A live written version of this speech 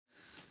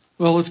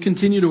Well, let's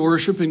continue to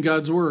worship in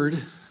God's Word.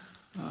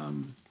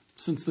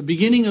 Since the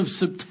beginning of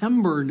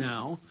September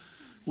now,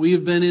 we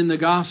have been in the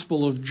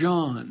Gospel of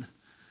John.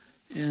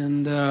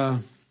 And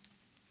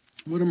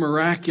what a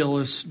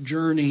miraculous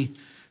journey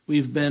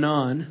we've been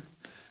on.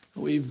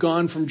 We've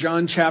gone from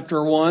John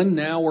chapter 1,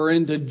 now we're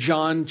into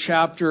John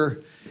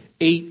chapter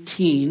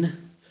 18.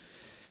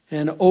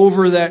 And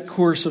over that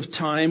course of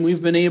time,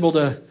 we've been able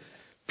to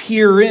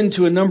peer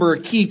into a number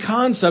of key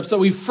concepts that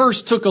we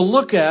first took a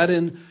look at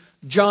in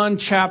John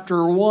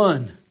chapter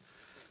 1.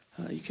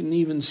 You can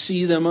even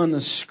see them on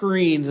the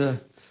screen. The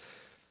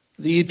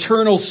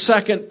eternal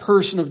second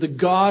person of the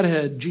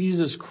Godhead,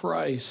 Jesus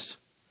Christ.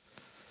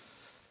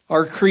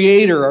 Our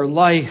Creator, our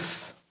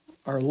life,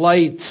 our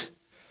light.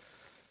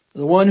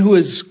 The one who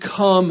has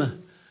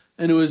come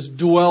and who has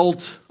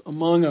dwelt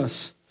among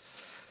us.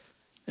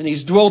 And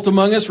He's dwelt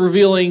among us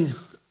revealing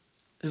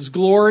His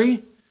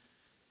glory.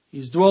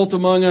 He's dwelt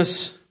among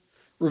us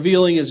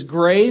revealing His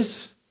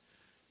grace.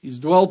 He's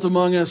dwelt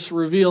among us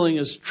revealing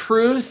His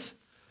truth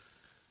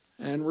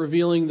and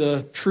revealing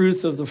the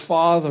truth of the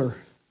Father,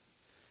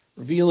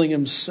 revealing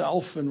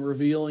Himself and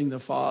revealing the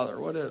Father.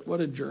 What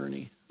a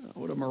journey.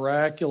 What a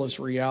miraculous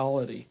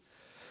reality.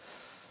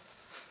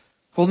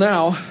 Well,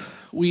 now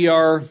we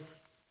are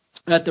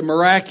at the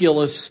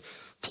miraculous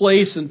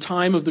place and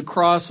time of the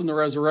cross and the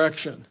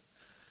resurrection.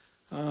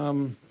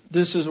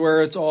 This is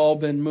where it's all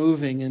been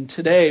moving. And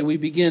today we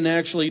begin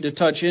actually to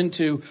touch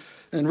into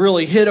and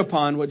really hit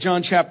upon what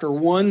John chapter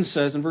 1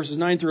 says in verses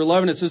 9 through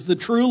 11. It says, "The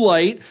true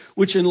light,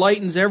 which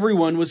enlightens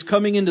everyone, was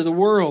coming into the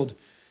world.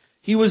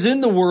 He was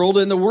in the world,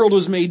 and the world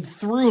was made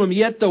through Him,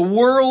 yet the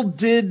world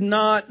did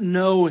not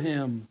know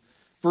Him."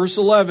 Verse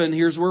 11,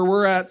 here's where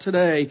we're at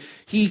today.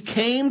 "He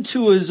came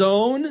to His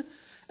own,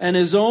 and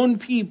His own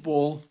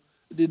people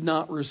did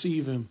not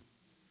receive Him."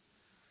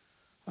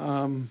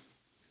 Well,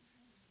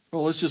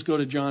 let's just go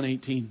to John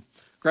 18.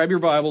 Grab your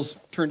Bibles,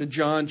 turn to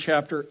John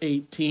chapter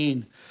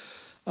 18.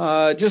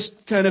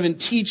 Just kind of in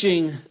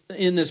teaching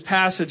in this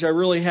passage, I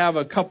really have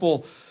a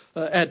couple,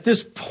 at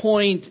this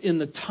point in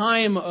the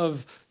time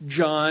of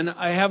John,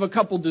 I have a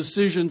couple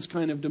decisions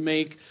kind of to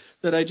make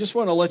that I just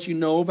want to let you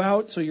know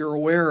about so you're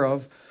aware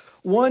of.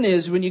 One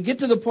is when you get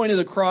to the point of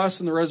the cross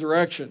and the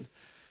resurrection,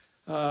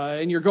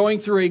 and you're going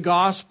through a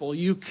gospel,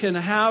 you can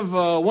have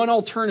one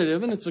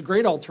alternative, and it's a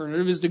great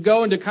alternative, is to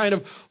go and to kind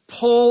of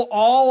pull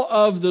all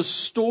of the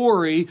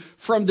story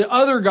from the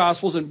other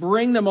gospels and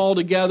bring them all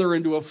together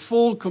into a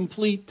full,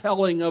 complete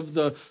telling of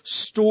the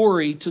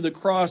story to the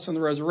cross and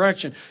the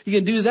resurrection. You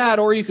can do that,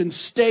 or you can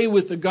stay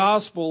with the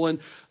gospel and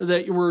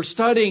that we're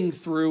studying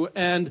through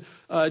and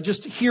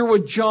just hear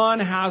what John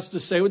has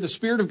to say, what the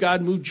Spirit of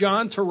God moved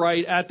John to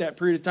write at that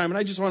period of time. And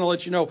I just want to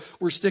let you know,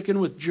 we're sticking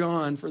with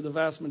John for the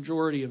vast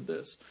majority of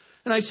this.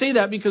 And I say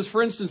that because,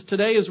 for instance,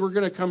 today as we're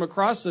going to come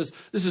across this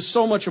is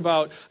so much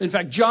about, in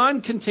fact, John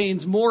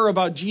contains more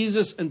about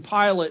Jesus and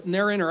Pilate and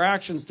their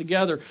interactions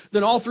together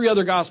than all three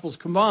other Gospels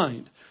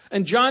combined.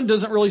 And John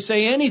doesn't really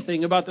say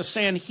anything about the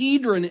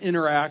Sanhedrin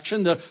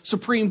interaction, the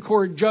Supreme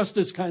Court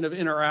justice kind of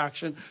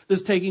interaction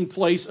that's taking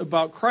place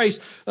about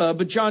Christ.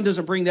 But John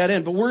doesn't bring that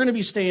in. But we're going to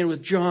be staying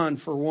with John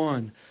for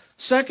one.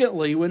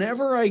 Secondly,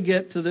 whenever I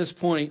get to this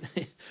point,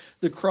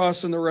 the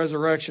cross and the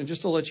resurrection,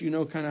 just to let you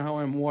know kind of how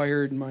I'm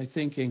wired in my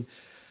thinking.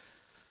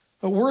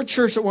 But we're a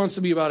church that wants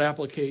to be about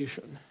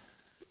application.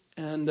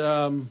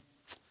 And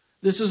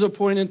this is a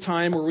point in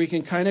time where we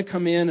can kind of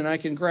come in and I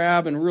can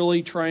grab and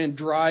really try and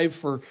drive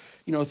for,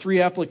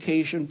 3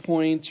 application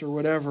points or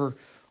whatever.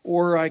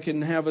 Or I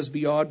can have us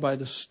be awed by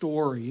the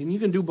story. And you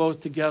can do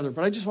both together.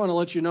 But I just want to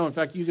let you know, in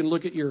fact, you can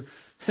look at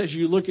as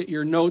you look at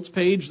your notes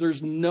page,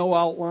 there's no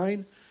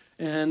outline.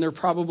 And there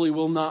probably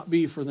will not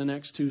be for the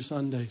next 2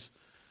 Sundays.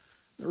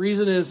 The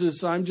reason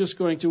is I'm just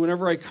going to,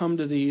 whenever I come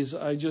to these,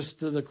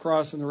 to the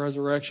cross and the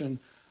resurrection,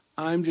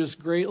 I'm just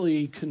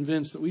greatly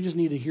convinced that we just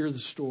need to hear the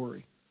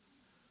story.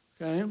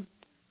 Okay?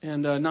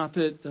 And not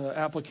that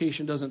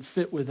application doesn't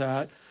fit with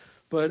that,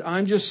 but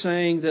I'm just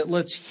saying that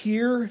let's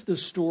hear the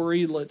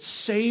story, let's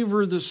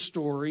savor the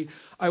story.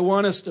 I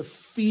want us to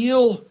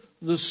feel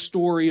the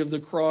story of the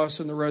cross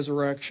and the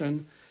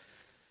resurrection.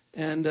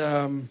 And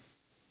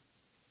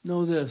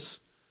know this,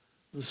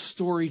 the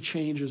story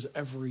changes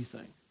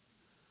everything.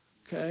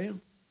 Okay?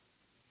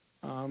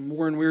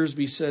 Warren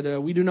Wiersbe said,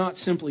 we do not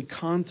simply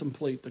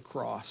contemplate the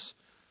cross,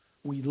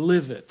 we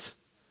live it.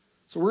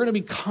 So we're going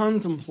to be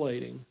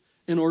contemplating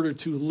in order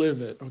to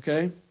live it,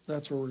 okay?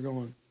 That's where we're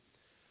going.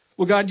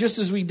 Well, God, just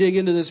as we dig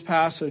into this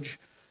passage,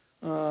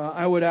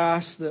 I would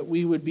ask that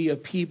we would be a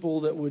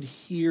people that would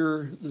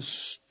hear the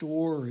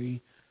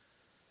story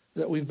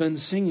that we've been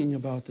singing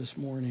about this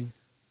morning.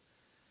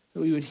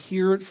 That we would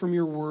hear it from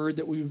your word,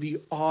 that we would be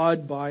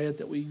awed by it,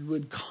 that we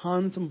would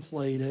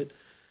contemplate it.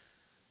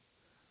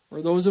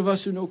 For those of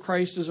us who know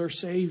Christ as our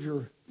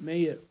Savior,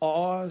 may it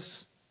awe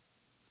us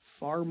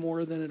far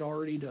more than it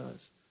already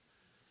does.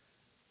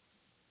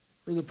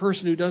 For the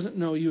person who doesn't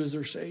know you as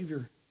their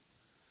Savior,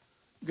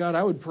 God,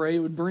 I would pray it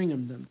would bring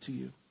them to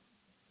you.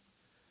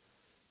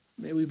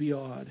 May we be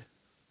awed.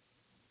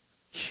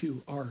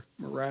 You are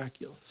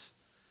miraculous.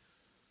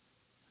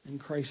 In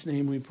Christ's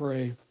name we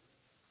pray.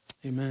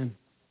 Amen.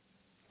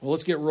 Well,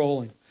 let's get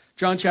rolling.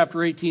 John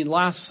chapter 18.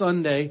 Last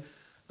Sunday,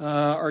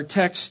 our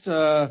text,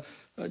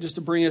 just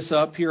to bring us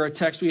up here, our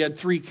text, we had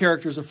three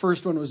characters. The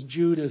first one was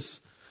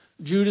Judas.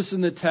 Judas in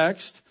the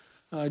text.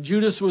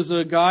 Judas was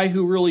a guy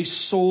who really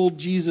sold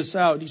Jesus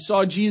out. He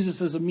saw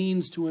Jesus as a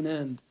means to an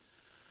end.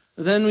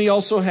 Then we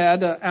also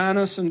had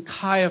Annas and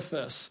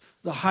Caiaphas,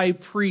 the high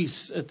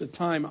priests at the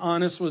time.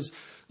 Annas was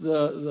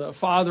the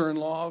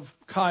father-in-law of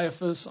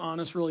Caiaphas.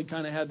 Annas really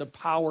kind of had the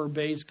power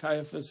base.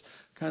 Caiaphas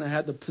kind of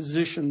had the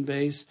position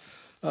base.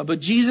 But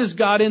Jesus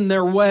got in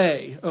their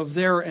way of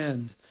their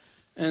end.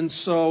 And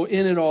so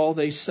in it all,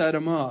 they set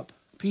him up.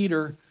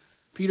 Peter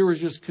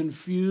was just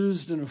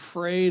confused and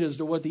afraid as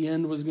to what the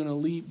end was going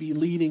to be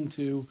leading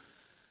to.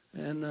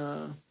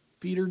 And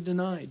Peter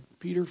denied.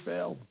 Peter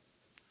failed.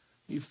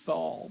 He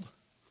failed.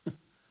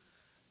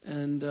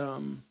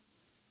 And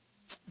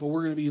but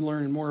we're going to be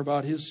learning more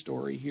about his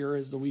story here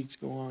as the weeks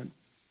go on.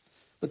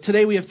 But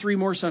today we have three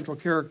more central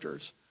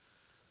characters.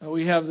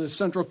 We have the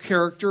central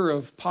character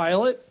of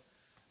Pilate.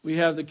 We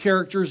have the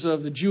characters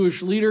of the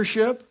Jewish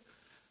leadership.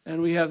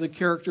 And we have the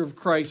character of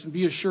Christ. And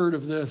be assured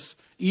of this.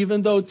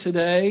 Even though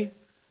today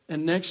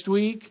and next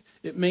week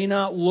it may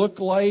not look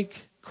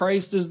like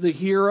Christ is the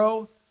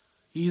hero,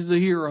 he's the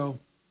hero.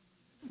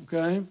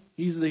 Okay?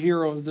 He's the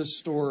hero of this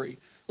story.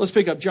 Let's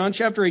pick up John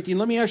chapter 18.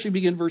 Let me actually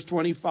begin verse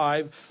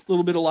 25, a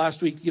little bit of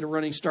last week to get a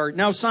running start.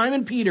 Now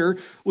Simon Peter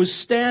was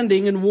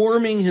standing and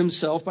warming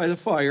himself by the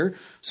fire.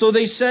 So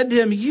they said to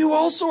him, "You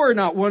also are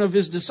not one of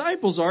his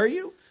disciples, are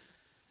you?"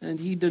 And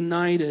he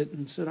denied it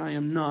and said, "I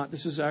am not."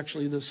 This is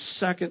actually the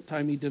second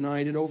time he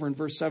denied it. Over in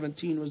verse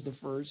 17 was the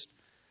first.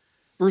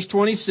 Verse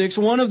 26,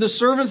 one of the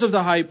servants of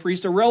the high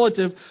priest, a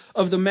relative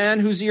of the man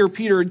whose ear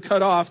Peter had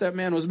cut off, that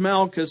man was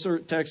Malchus, our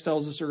text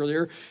tells us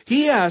earlier,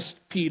 he asked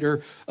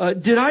Peter,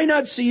 "Did I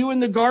not see you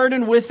in the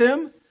garden with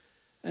him?"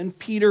 And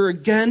Peter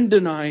again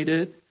denied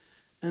it.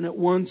 And at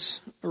once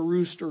a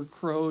rooster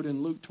crowed.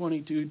 And Luke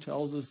 22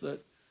 tells us that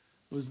it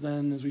was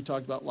then, as we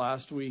talked about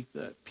last week,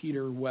 that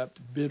Peter wept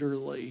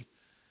bitterly.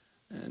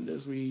 And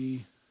as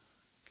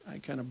I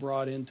kind of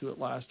brought into it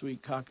last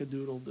week,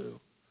 cock-a-doodle-doo.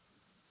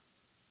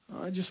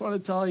 I just want to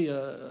tell you,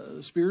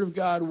 the Spirit of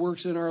God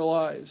works in our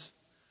lives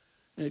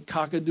at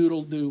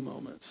cock-a-doodle-doo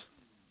moments.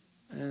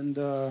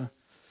 And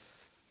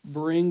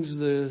brings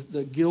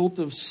the guilt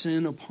of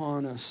sin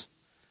upon us.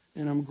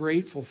 And I'm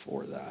grateful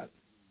for that.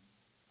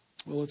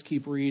 Well, let's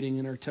keep reading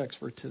in our text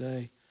for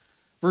today.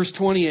 Verse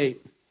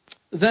 28.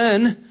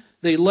 Then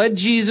they led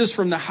Jesus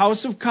from the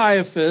house of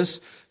Caiaphas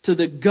to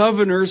the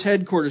governor's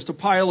headquarters, to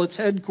Pilate's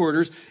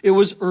headquarters. It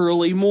was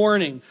early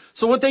morning.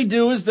 So what they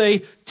do is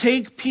they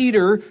take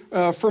Peter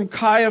from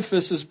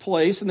Caiaphas's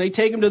place and they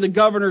take him to the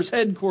governor's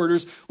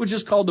headquarters, which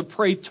is called the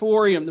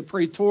Praetorium. The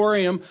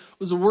Praetorium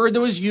was a word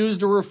that was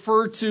used to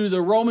refer to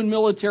the Roman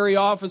military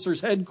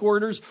officer's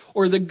headquarters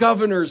or the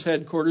governor's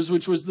headquarters,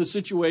 which was the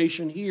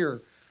situation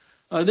here.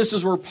 This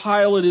is where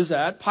Pilate is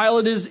at.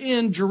 Pilate is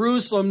in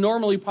Jerusalem.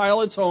 Normally,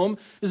 Pilate's home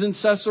is in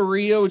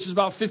Caesarea, which is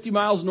about 50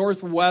 miles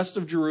northwest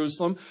of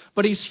Jerusalem.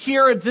 But he's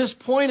here at this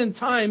point in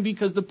time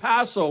because the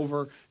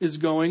Passover is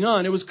going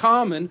on. It was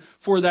common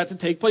for that to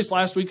take place.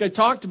 Last week, I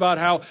talked about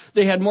how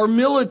they had more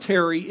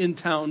military in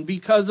town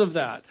because of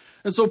that.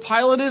 And so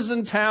Pilate is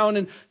in town,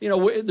 and,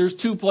 there's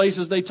two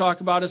places they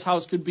talk about his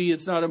house could be.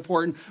 It's not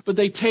important. But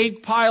they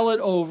take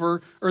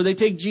they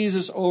take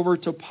Jesus over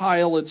to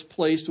Pilate's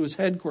place, to his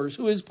headquarters.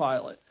 Who is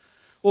Pilate?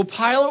 Well,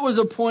 Pilate was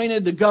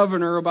appointed the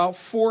governor about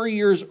 4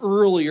 years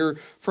earlier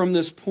from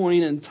this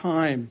point in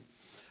time.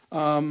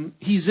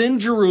 He's in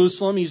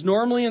Jerusalem. He's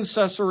normally in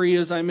Caesarea,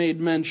 as I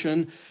made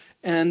mention.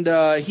 And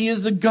he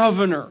is the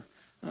governor.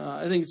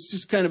 I think it's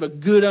just kind of a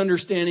good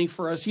understanding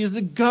for us. He is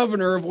the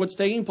governor of what's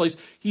taking place.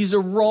 He's a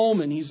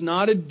Roman. He's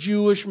not a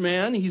Jewish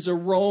man. He's a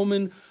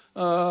Roman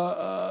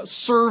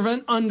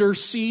servant under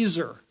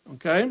Caesar.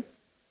 Okay?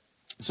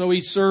 So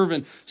he's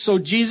serving. So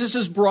Jesus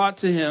is brought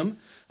to him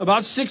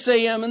about 6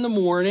 a.m. in the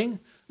morning.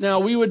 Now,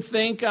 we would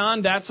think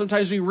on that,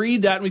 sometimes we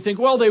read that and we think,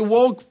 well, they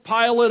woke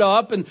Pilate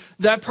up and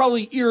that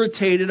probably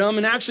irritated him.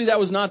 And actually, that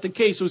was not the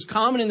case. It was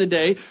common in the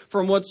day,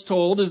 from what's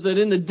told, is that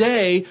in the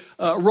day,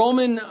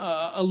 Roman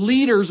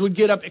leaders would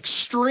get up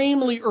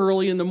extremely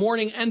early in the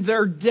morning, and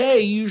their day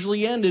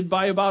usually ended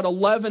by about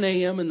 11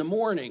 a.m. in the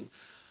morning.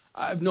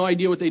 I have no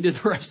idea what they did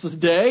the rest of the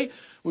day.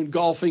 When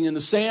golfing in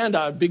the sand,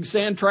 big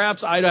sand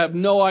traps, I have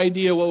no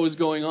idea what was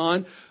going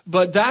on.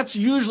 But that's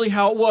usually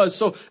how it was.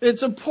 So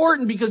it's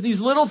important because these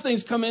little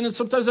things come in, and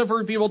sometimes I've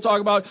heard people talk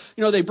about,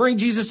 they bring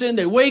Jesus in,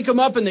 they wake him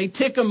up and they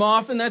tick him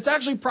off, and that's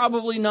actually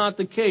probably not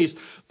the case.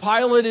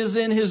 Pilate is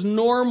in his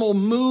normal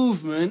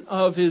movement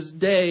of his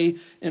day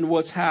and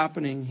what's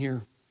happening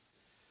here.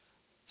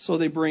 So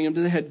they bring him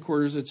to the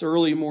headquarters. It's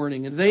early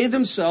morning. And they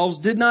themselves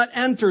did not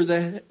enter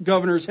the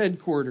governor's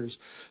headquarters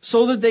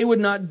so that they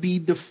would not be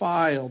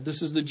defiled.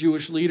 This is the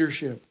Jewish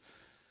leadership.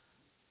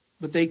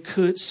 But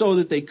so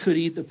that they could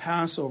eat the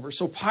Passover.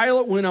 So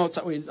Pilate went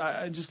outside. Wait,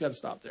 I just got to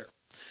stop there.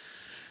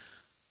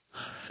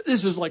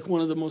 This is like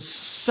one of the most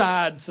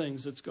sad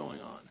things that's going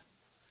on.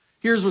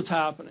 Here's what's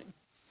happening.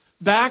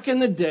 back in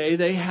the day,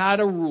 they had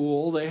a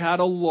rule, they had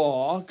a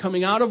law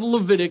coming out of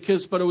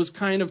Leviticus, but it was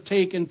kind of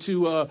taken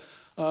to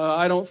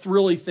I don't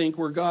really think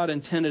where God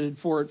intended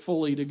for it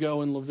fully to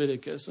go in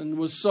Leviticus. And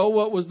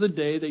what was the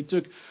day? They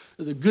took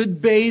the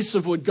good base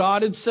of what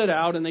God had set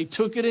out, and they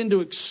took it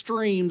into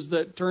extremes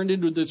that turned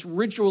into this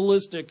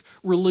ritualistic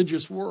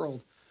religious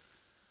world.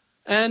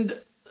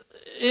 And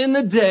in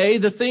the day,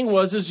 the thing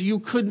is you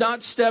could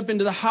not step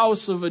into the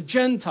house of a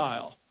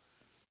Gentile.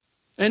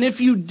 And if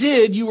you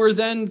did, you were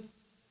then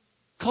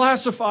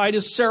classified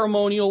as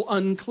ceremonial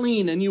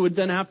unclean, and you would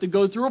then have to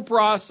go through a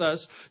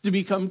process to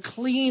become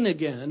clean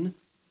again.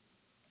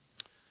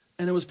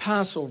 And it was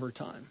Passover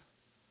time.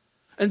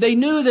 And they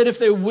knew that if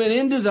they went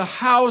into the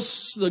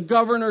house, the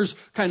governor's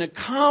kind of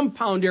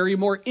compound area,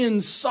 more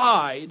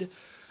inside,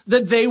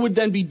 that they would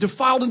then be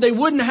defiled and they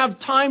wouldn't have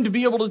time to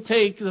be able to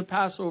take the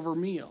Passover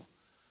meal.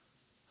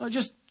 Now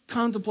just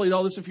contemplate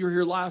all this if you were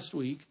here last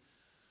week.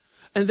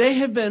 And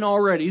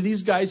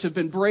these guys have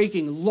been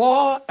breaking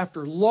law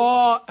after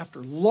law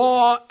after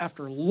law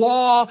after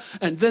law,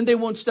 and then they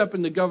won't step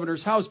in the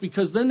governor's house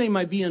because then they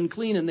might be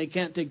unclean and they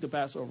can't take the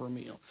Passover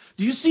meal.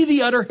 Do you see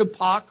the utter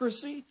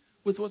hypocrisy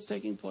with what's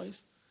taking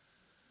place?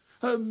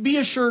 Be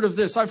assured of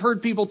this. I've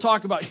heard people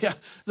talk about,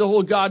 the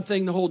whole God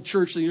thing, the whole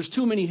church thing. There's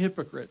too many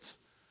hypocrites.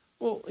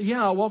 Well,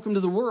 welcome to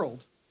the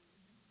world.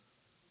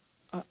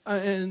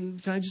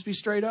 And can I just be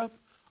straight up?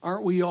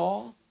 Aren't we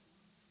all?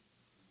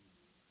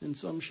 In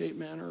some shape,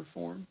 manner, or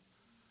form.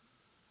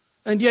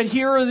 And yet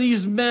here are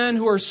these men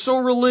who are so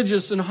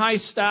religious and high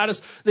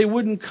status, they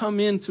wouldn't come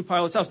into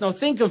Pilate's house. Now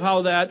think of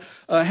how that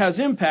has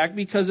impact,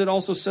 because it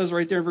also says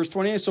right there in verse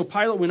 28, so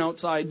Pilate went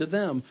outside to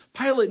them.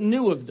 Pilate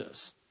knew of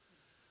this.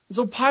 And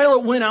so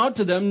Pilate went out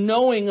to them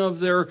knowing of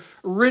their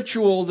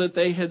ritual that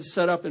they had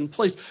set up in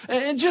place.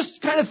 And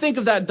just kind of think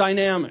of that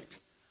dynamic.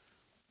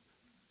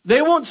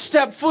 They won't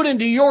step foot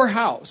into your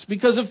house,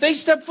 because if they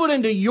step foot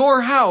into your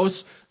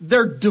house,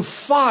 they're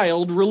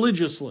defiled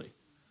religiously.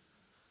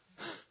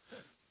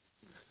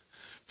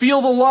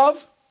 Feel the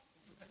love?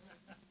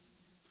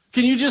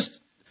 Can you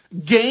just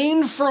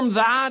gain from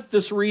that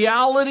this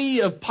reality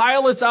of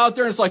Pilate's out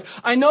there? And it's like,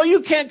 I know you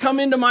can't come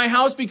into my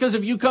house, because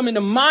if you come into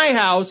my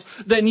house,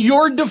 then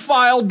you're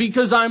defiled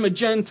because I'm a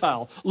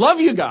Gentile. Love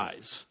you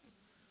guys.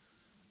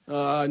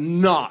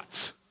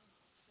 Not.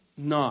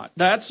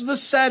 That's the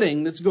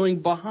setting that's going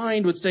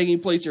behind what's taking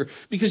place here.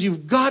 Because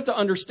you've got to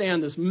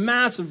understand this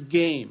massive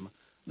game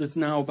that's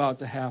now about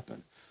to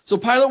happen. So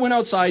Pilate went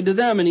outside to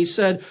them and he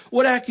said,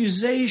 what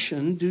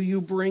accusation do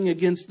you bring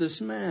against this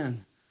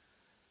man?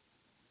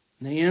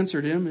 And they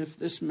answered him, if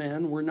this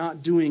man were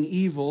not doing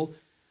evil,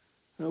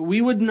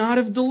 we would not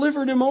have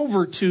delivered him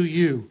over to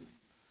you.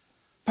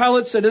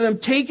 Pilate said to them,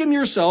 take him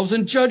yourselves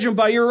and judge him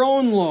by your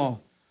own law.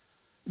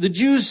 The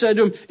Jews said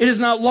to him, it is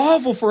not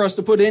lawful for us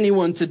to put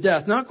anyone to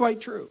death. Not quite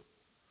true.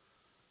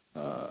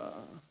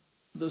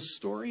 The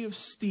story of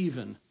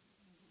Stephen.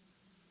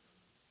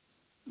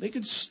 They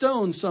could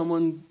stone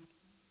someone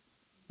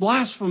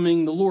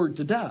blaspheming the Lord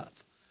to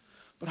death.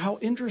 But how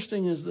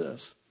interesting is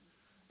this?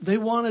 They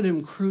wanted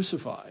him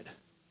crucified.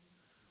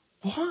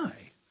 Why?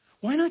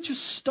 Why not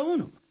just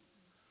stone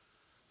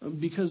him?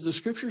 Because the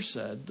scripture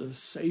said the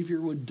Savior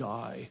would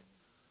die,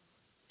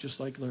 just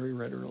like Larry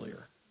read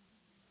earlier,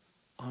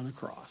 on a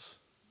cross.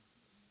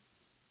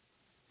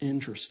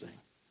 Interesting.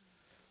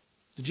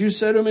 The Jews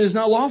said to him, it is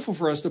not lawful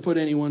for us to put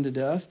anyone to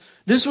death.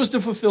 This was to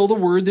fulfill the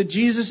word that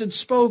Jesus had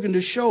spoken,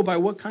 to show by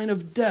what kind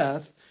of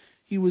death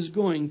he was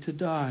going to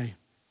die.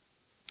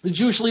 The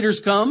Jewish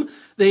leaders come,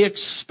 they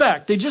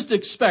just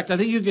expect, I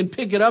think you can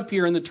pick it up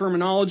here in the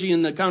terminology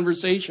in the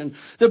conversation,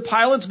 that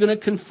Pilate's going to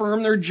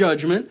confirm their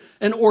judgment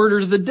and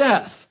order the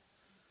death.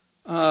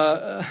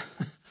 But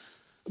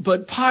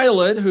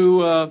Pilate,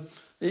 who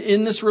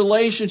in this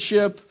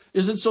relationship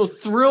isn't so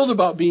thrilled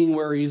about being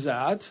where he's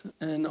at,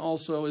 and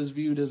also is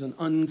viewed as an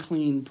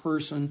unclean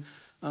person,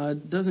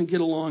 doesn't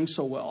get along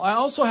so well. I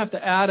also have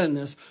to add in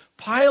this,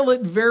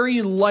 Pilate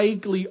very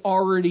likely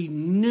already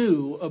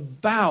knew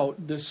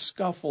about this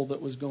scuffle that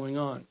was going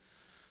on.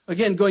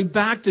 Again, going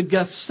back to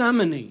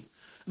Gethsemane,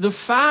 the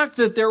fact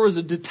that there was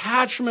a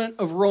detachment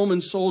of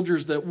Roman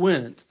soldiers that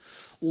went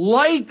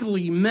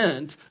likely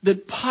meant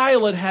that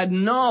Pilate had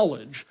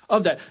knowledge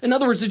of that. In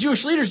other words, the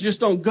Jewish leaders just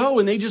don't go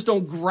and they just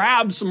don't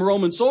grab some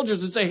Roman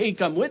soldiers and say, hey,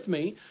 come with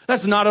me.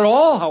 That's not at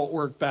all how it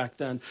worked back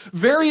then.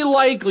 Very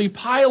likely,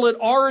 Pilate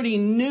already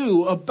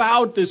knew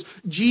about this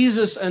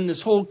Jesus and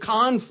this whole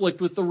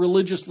conflict with the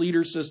religious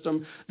leader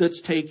system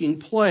that's taking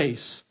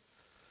place.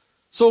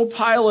 So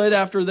Pilate,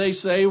 after they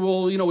say,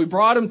 well, we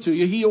brought him to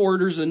you, he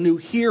orders a new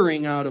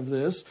hearing out of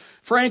this.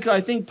 Frankly,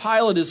 I think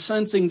Pilate is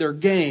sensing their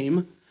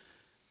game.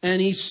 And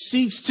he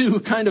seeks to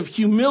kind of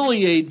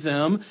humiliate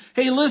them.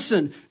 Hey,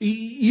 listen,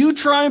 you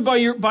try by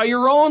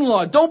your own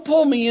law. Don't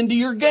pull me into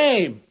your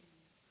game.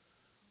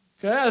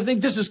 Okay, I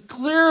think this is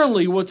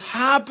clearly what's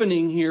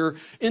happening here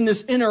in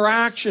this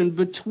interaction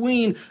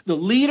between the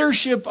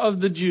leadership of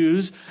the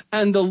Jews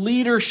and the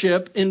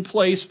leadership in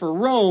place for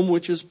Rome,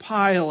 which is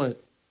Pilate.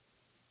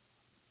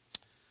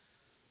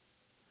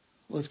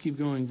 Let's keep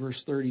going,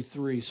 verse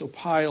 33. So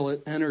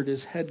Pilate entered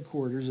his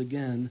headquarters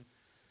again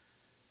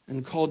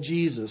and called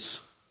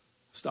Jesus.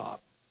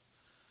 Stop.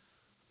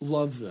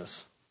 Love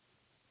this.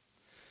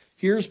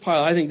 Here's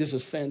Pilate. I think this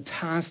is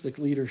fantastic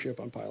leadership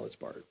on Pilate's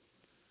part.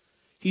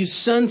 He's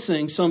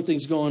sensing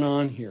something's going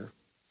on here.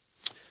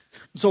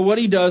 So what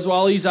he does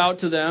while he's out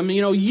to them,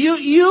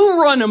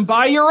 you run him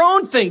by your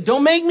own thing.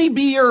 Don't make me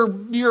be your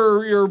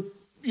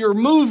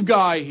move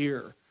guy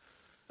here.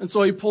 And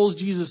so he pulls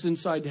Jesus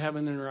inside to have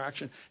an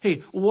interaction.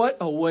 Hey, what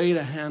a way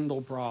to handle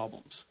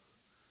problems.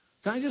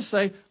 Can I just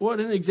say,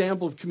 what an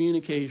example of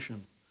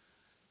communication.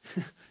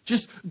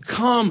 Just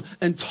come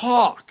and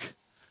talk.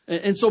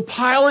 And so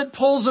Pilate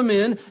pulls him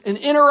in and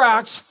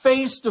interacts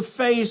face to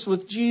face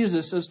with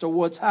Jesus as to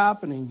what's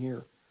happening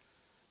here.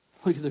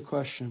 Look at the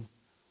question.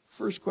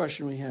 First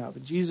question we have.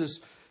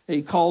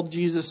 He called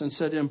Jesus and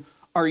said to him,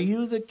 "Are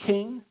you the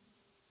king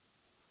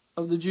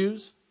of the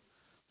Jews?"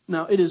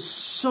 Now, it is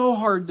so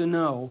hard to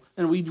know,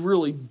 and we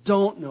really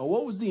don't know.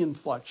 What was the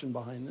inflection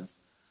behind this?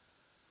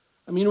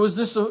 I mean, was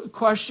this a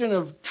question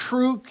of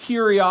true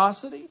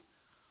curiosity?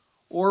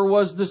 Or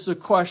was this a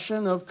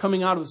question of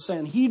coming out of the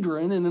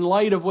Sanhedrin and in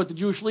light of what the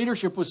Jewish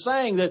leadership was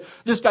saying, that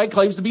this guy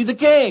claims to be the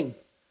king?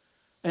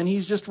 And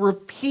he's just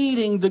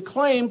repeating the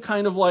claim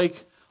kind of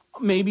like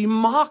maybe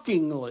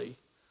mockingly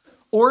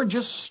or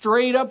just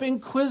straight up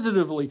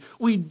inquisitively.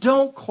 We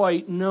don't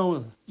quite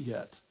know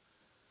yet.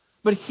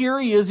 But here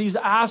he is, he's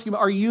asking,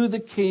 "Are you the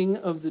king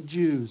of the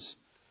Jews?"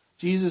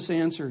 Jesus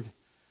answered,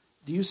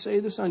 "Do you say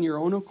this on your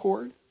own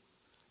accord?"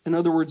 In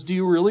other words, do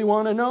you really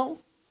want to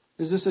know?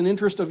 Is this an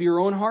interest of your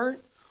own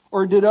heart?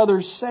 Or did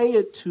others say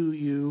it to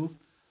you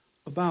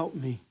about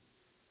me?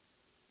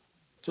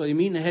 So you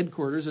meet in the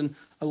headquarters, and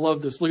I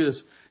love this. Look at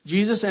this.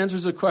 Jesus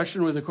answers a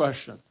question with a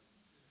question.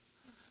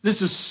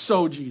 This is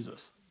so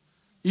Jesus.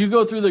 You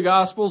go through the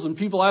Gospels and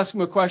people ask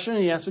him a question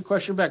and he asks a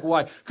question back.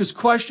 Why? Because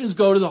questions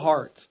go to the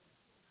heart.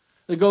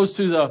 It goes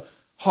to the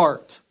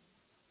heart,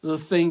 the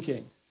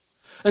thinking.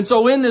 And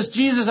so in this,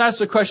 Jesus asks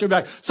a question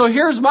back. So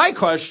here's my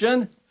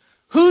question.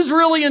 Who's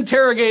really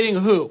interrogating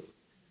who?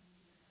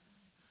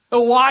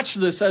 Watch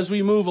this as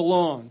we move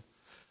along.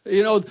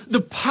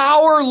 The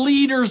power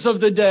leaders of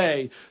the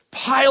day.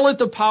 Pilate,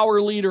 the power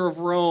leader of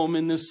Rome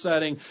in this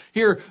setting.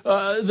 Here,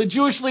 the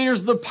Jewish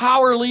leaders, the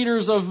power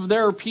leaders of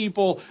their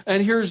people.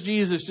 And here's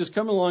Jesus just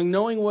coming along,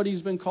 knowing what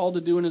he's been called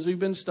to do. And as we've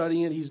been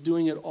studying it, he's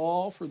doing it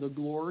all for the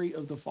glory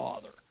of the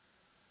Father.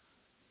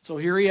 So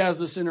here he has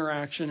this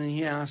interaction and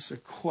he asks a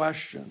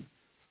question.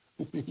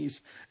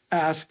 He's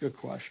asked a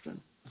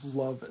question.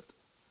 Love it.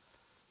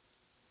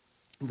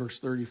 Verse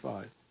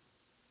 35.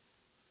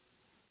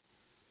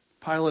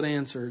 Pilate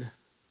answered,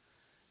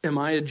 "Am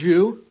I a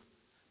Jew?"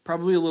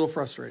 Probably a little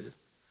frustrated.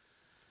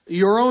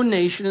 "Your own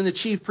nation and the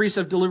chief priests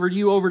have delivered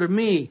you over to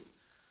me."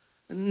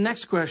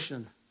 Next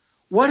question.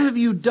 "What have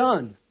you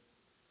done?"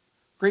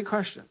 Great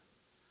question.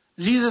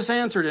 Jesus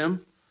answered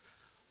him,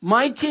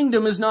 "My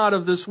kingdom is not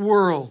of this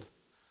world."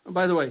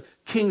 By the way,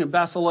 kingdom,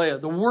 basileia,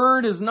 the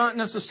word is not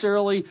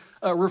necessarily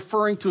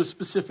referring to a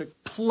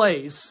specific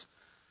place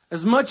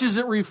as much as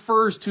it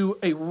refers to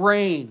a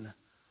reign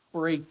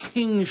or a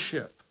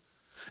kingship.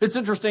 It's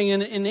interesting,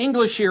 in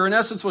English here, in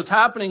essence, what's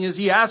happening is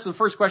he asked, the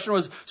first question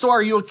was, "So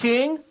are you a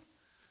king?"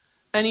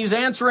 And he's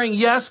answering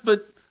yes,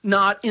 but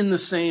not in the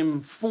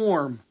same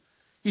form.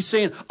 He's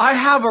saying, "I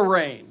have a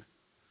reign.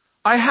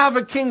 I have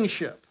a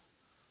kingship."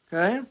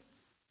 Okay?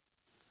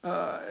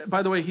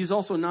 By the way, he's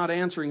also not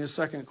answering his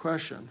second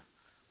question.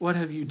 What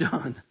have you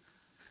done?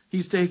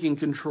 He's taking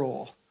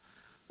control.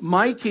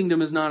 My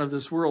kingdom is not of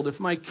this world. If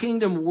my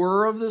kingdom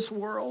were of this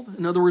world,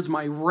 in other words,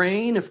 my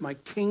reign, if my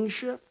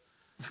kingship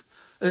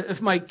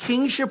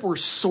were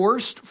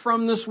sourced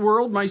from this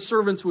world, my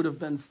servants would have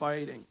been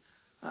fighting.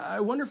 I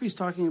wonder if he's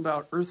talking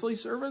about earthly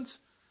servants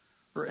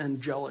or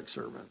angelic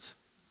servants.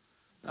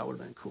 That would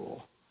have been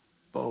cool.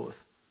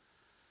 Both.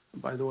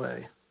 And by the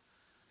way,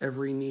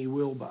 every knee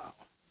will bow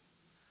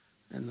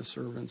and the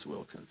servants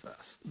will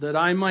confess, that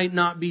I might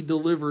not be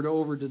delivered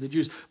over to the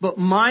Jews. But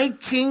my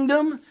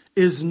kingdom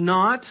is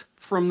not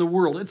from the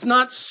world. It's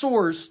not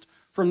sourced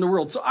from the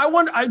world. So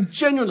I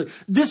genuinely,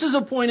 this is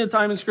a point in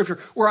time in Scripture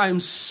where I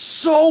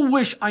so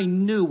wish I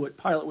knew what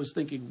Pilate was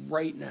thinking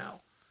right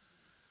now.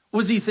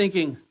 Was he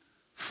thinking,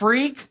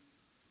 freak?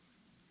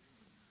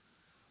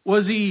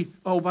 Was he,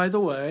 oh, by the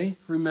way,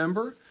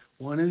 remember,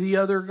 one of the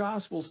other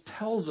Gospels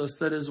tells us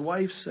that his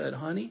wife said,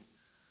 "Honey,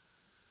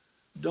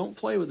 don't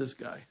play with this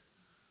guy.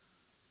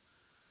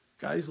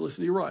 Guys, listen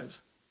to your wives."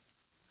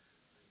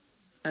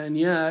 And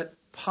yet,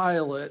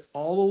 Pilate,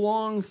 all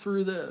along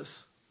through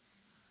this,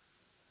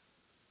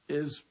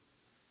 is,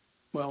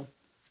 well,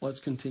 let's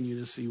continue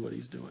to see what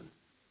he's doing.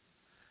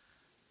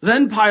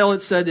 Then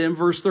Pilate said to him,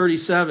 verse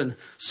 37,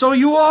 "So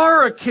you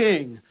are a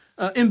king."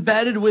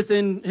 Embedded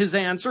within his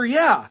answer,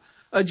 yeah.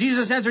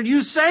 Jesus answered,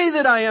 "You say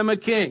that I am a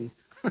king.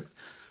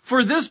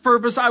 For this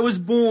purpose I was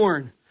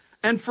born,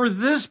 and for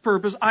this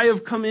purpose I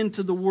have come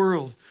into the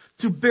world,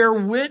 to bear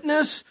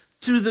witness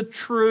to the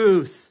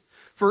truth.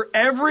 For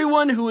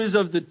everyone who is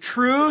of the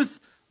truth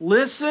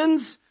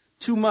listens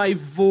to my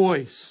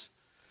voice."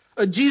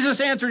 Jesus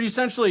answered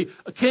essentially,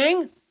 a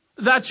king,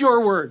 that's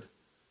your word.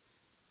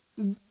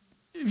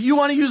 If you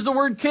want to use the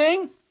word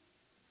king,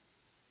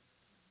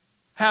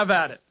 have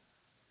at it.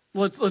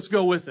 Let's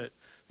go with it.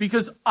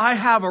 Because I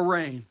have a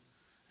reign.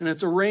 And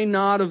it's a reign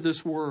not of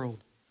this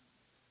world.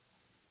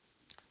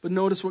 But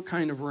notice what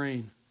kind of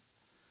reign.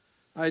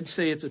 I'd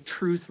say it's a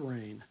truth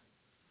reign.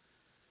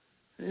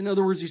 In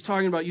other words, he's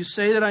talking about, you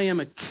say that I am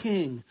a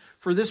king.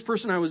 For this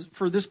purpose I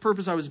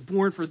was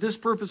born. For this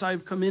purpose I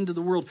have come into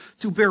the world,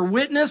 to bear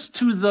witness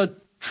to the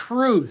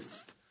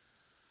truth.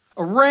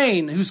 A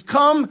reign who's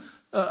come,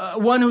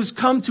 one who's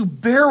come to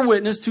bear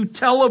witness, to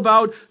tell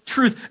about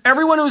truth.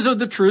 Everyone who's of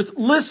the truth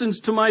listens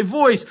to my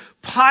voice.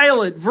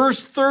 Pilate,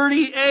 verse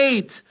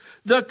 38,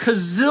 the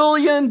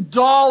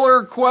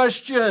 $1,000,000,000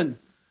 question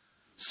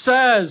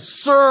says,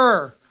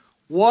 Sir,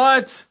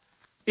 what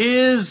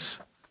is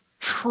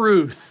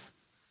truth?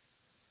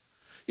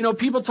 You know,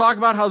 people talk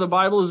about how the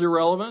Bible is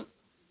irrelevant.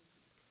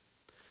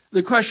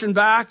 The question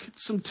back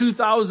some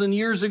 2,000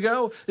 years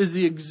ago is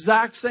the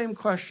exact same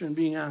question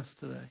being asked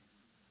today.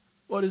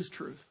 What is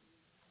truth?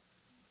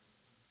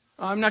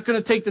 I'm not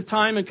going to take the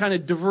time and kind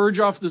of diverge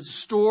off the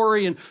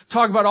story and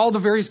talk about all the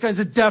various kinds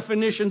of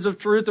definitions of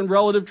truth and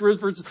relative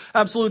truth versus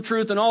absolute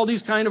truth and all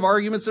these kind of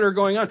arguments that are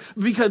going on.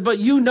 But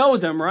you know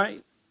them,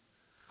 right?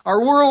 Our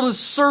world is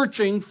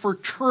searching for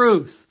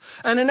truth.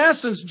 And in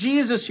essence,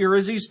 Jesus here,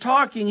 as he's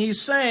talking,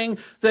 he's saying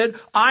that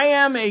I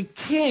am a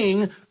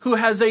king who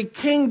has a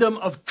kingdom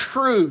of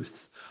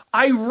truth.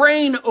 I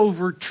reign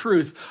over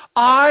truth.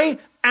 I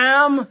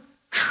am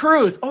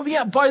truth. Oh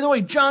yeah, by the way,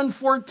 John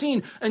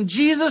 14. And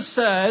Jesus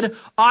said,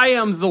 I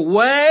am the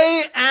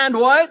way and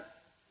what?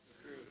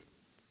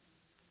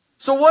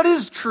 So what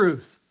is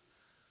truth?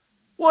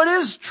 What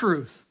is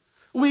truth?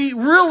 We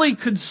really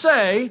could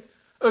say,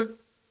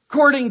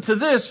 according to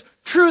this,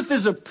 truth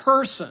is a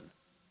person.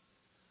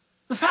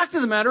 The fact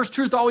of the matter is,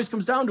 truth always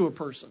comes down to a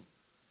person.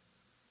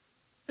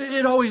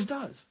 It always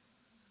does.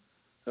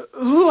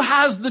 Who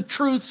has the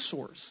truth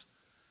source?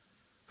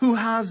 Who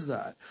has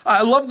that?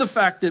 I love the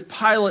fact that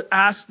Pilate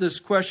asked this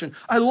question.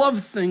 I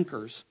love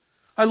thinkers.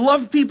 I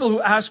love people who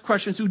ask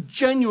questions, who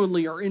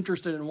genuinely are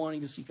interested in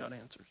wanting to seek out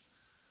answers.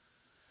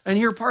 And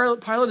here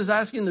Pilate is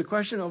asking the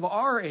question of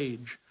our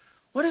age.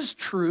 What is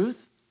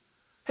truth?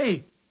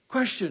 Hey,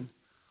 question.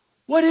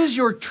 What is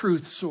your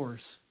truth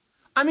source?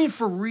 I mean,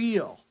 for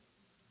real.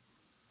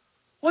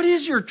 What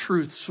is your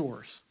truth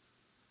source?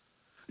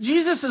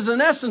 Jesus is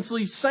in essence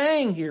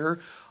saying here,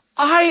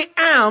 I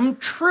am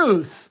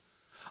truth.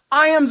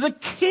 I am the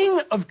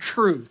king of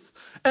truth.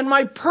 And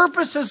my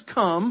purpose has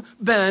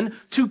been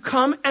to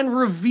come and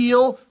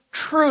reveal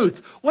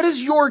truth. What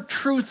is your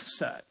truth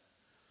set?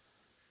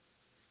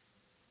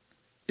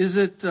 Is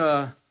it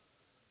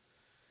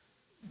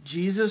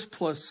Jesus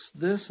plus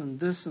this and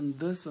this and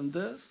this and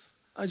this?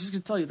 I'm just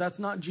going to tell you, that's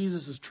not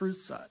Jesus'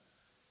 truth set.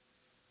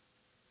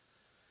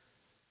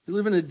 We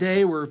live in a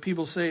day where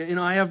people say,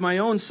 I have my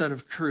own set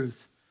of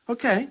truth.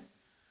 Okay,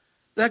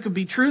 that could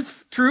be true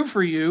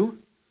for you,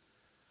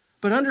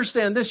 but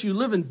understand this, you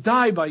live and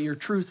die by your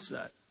truth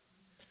set.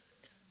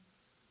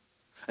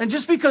 And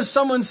just because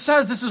someone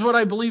says this is what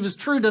I believe is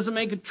true doesn't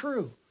make it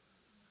true.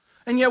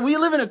 And yet we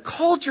live in a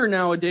culture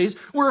nowadays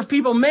where if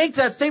people make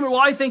that statement,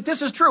 well, I think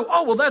this is true.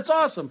 Oh, well, that's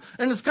awesome.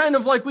 And it's kind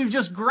of like we've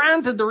just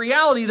granted the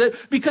reality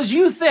that because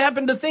you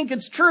happen to think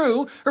it's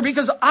true, or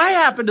because I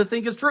happen to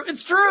think it's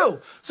true.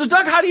 So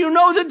Doug, how do you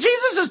know that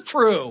Jesus is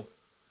true?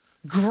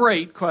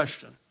 Great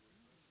question.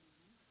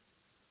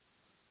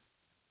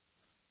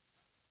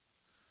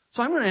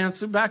 So I'm going to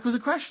answer back with a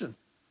question.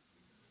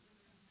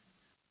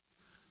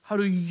 How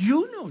do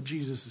you know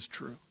Jesus is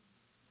true?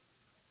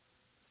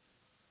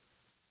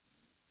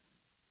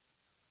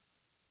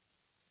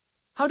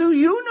 How do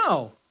you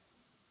know?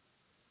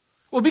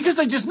 Well, because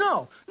I just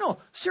know. No,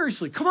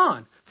 seriously, come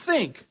on,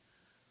 think.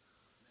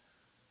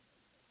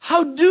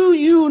 How do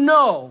you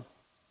know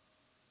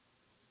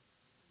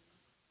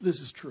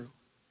this is true?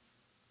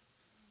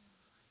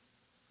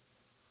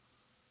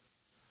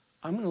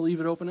 I'm going to leave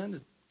it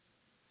open-ended.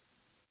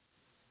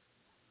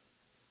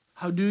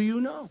 How do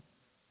you know?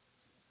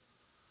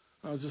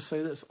 I'll just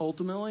say this.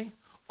 Ultimately,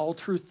 all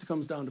truth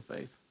comes down to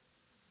faith.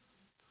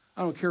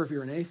 I don't care if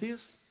you're an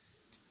atheist,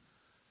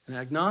 an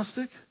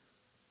agnostic,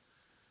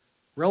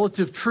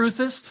 relative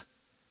truthist,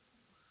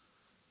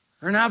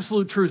 or an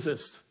absolute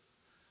truthist.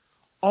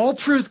 All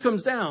truth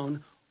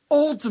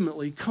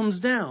ultimately comes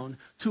down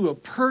to a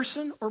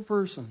person or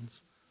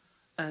persons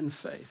and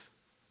faith.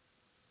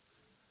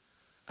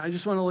 I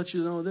just want to let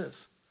you know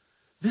this.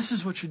 This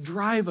is what should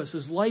drive us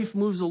as life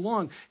moves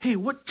along. Hey,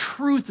 what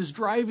truth is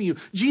driving you?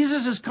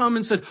 Jesus has come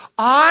and said,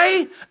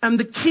 I am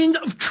the King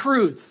of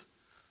truth.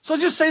 So I'll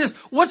just say this.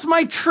 What's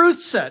my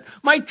truth set?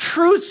 My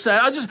truth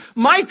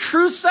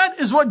set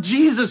is what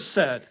Jesus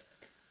said.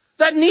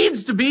 That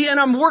needs to be,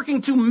 and I'm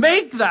working to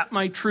make that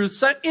my truth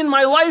set in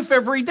my life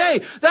every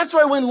day. That's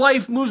why when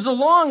life moves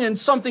along and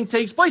something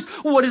takes place,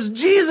 what does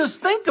Jesus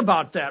think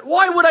about that?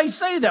 Why would I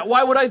say that?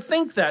 Why would I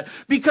think that?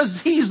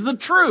 Because he's the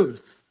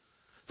truth.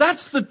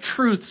 That's the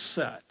truth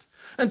set.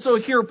 And so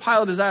here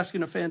Pilate is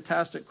asking a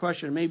fantastic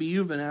question. Maybe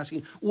you've been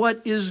asking,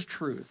 what is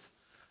truth?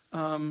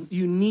 You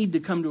need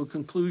to come to a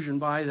conclusion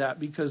by that,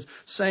 because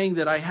saying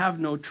that I have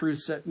no truth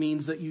set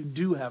means that you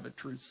do have a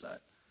truth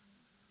set.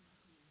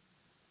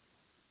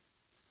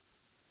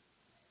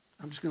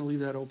 I'm just going to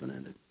leave that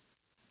open-ended.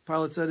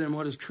 Pilate said to him,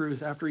 what is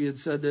truth? After he had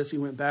said this, he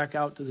went back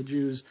out to the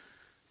Jews,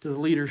 to the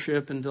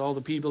leadership, and to all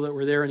the people that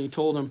were there, and he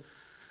told them,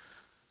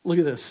 look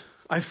at this.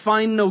 I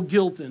find no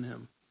guilt in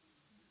him.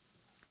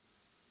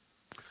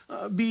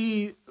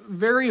 Be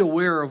very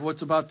aware of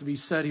what's about to be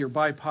said here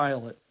by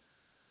Pilate.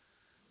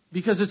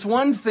 Because it's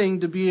one thing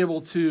to be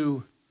able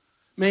to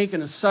make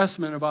an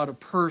assessment about a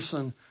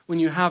person when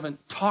you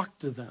haven't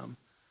talked to them.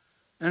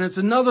 And it's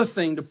another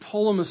thing to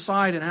pull them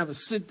aside and have a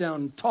sit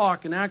down and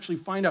talk and actually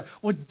find out,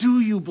 what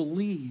do you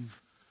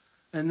believe?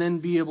 And then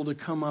be able to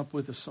come up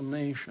with a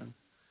summation.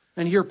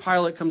 And here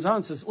Pilate comes out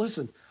and says,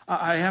 listen,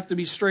 I have to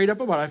be straight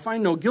up about it. I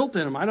find no guilt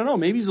in him. I don't know,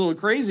 maybe he's a little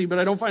crazy, but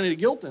I don't find any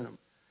guilt in him.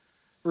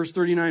 Verse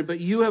 39, but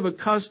you have a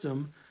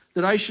custom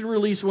that I should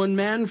release one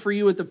man for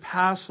you at the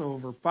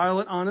Passover.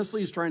 Pilate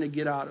honestly is trying to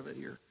get out of it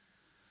here.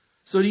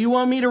 So do you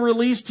want me to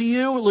release to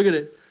you? Look at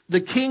it.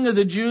 The king of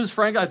the Jews,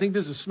 Frank, I think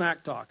this is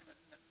smack talk.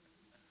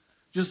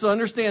 Just to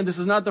understand, this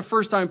is not the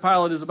first time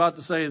Pilate is about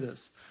to say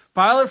this.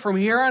 Pilate, from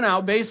here on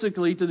out,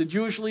 basically, to the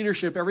Jewish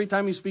leadership, every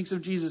time he speaks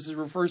of Jesus, he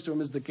refers to him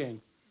as the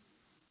king.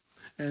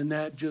 And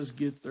that just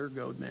gets their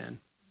goat, man.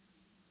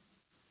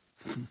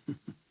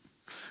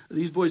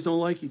 These boys don't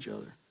like each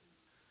other.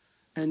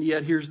 And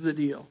yet, here's the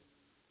deal.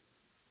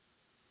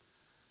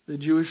 The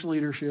Jewish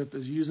leadership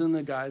is using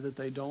the guy that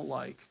they don't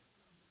like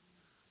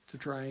to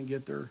try and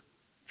get their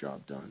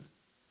job done.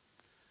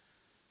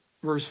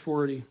 Verse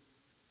 40.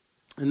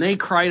 And they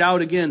cried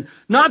out again,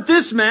 not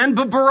this man,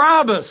 but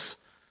Barabbas.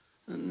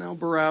 And now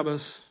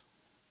Barabbas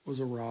was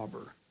a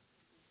robber.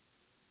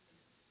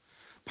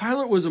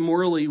 Pilate was a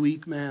morally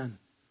weak man.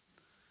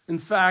 In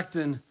fact,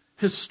 in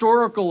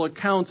historical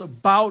accounts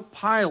about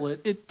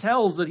Pilate, it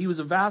tells that he was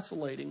a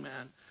vacillating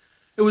man.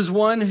 He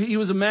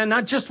was a man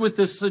not just with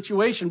this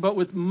situation, but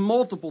with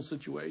multiple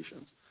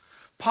situations.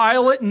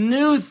 Pilate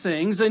knew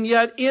things, and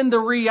yet in the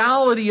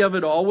reality of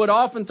it all, what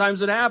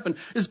oftentimes would happen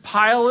is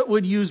Pilate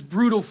would use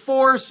brutal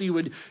force. He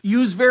would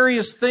use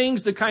various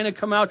things to kind of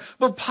come out.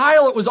 But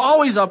Pilate was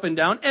always up and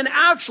down. And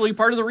actually,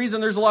 part of the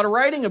reason there's a lot of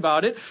writing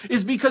about it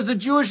is because the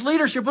Jewish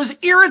leadership was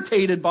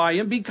irritated by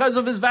him because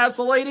of his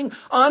vacillating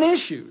on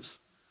issues.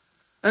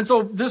 And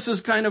so this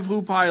is kind of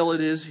who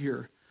Pilate is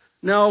here.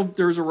 Now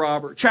there's a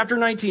robber. Chapter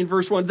 19,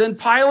 verse 1. Then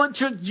Pilate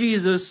took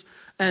Jesus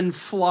and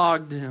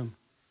flogged him.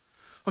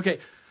 Okay.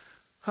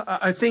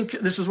 I think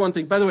this is one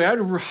thing. By the way, I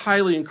would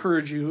highly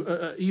encourage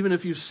you, even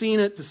if you've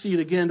seen it, to see it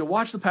again, to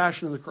watch The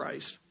Passion of the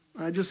Christ.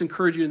 I just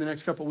encourage you in the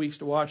next couple of weeks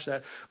to watch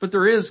that. But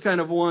there is kind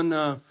of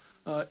one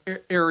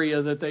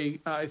area that they,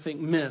 I think,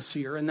 miss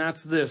here, and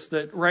that's this,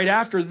 that right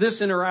after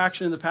this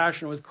interaction in the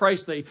Passion with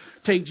Christ, they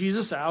take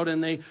Jesus out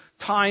and they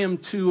tie him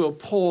to a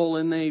pole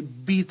and they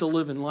beat the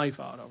living life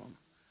out of him.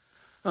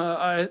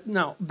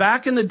 Now,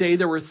 back in the day,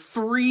 there were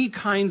 3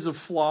 kinds of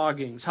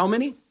floggings. How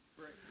many?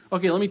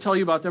 Okay, let me tell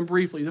you about them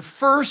briefly. The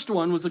first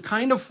one was the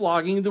kind of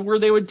flogging where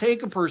they would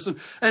take a person,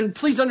 and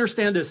please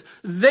understand this,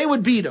 they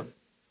would beat him.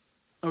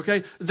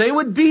 Okay? They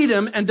would beat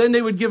him, and then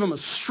they would give him a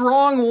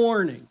strong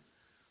warning.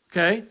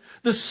 Okay?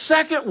 The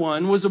second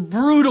one was a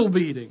brutal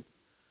beating.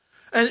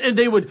 And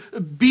they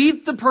would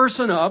beat the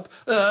person up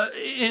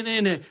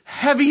in a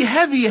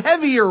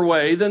heavier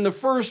way than the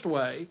first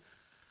way.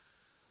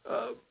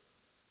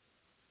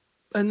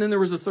 And then there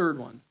was a third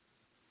one.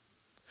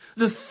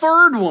 The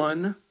third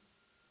one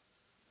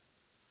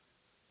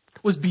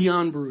was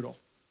beyond brutal.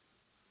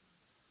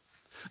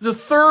 The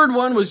third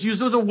one was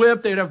used with a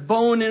whip. They'd have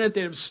bone in it.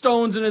 They'd have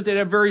stones in it. They'd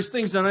have various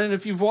things on it. And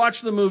if you've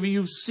watched the movie,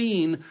 you've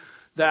seen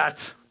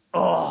that,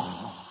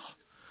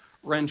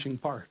 wrenching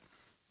part.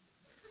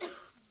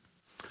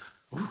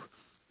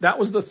 That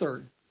was the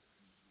third.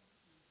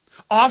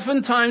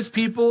 Oftentimes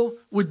people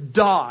would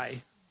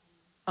die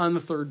on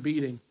the third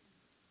beating.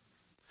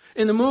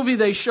 In the movie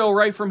they show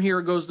right from here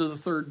it goes to the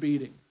third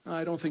beating.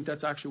 I don't think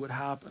that's actually what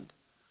happened.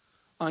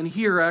 On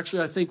here,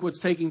 actually, I think what's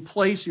taking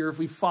place here, if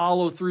we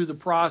follow through the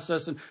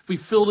process and if we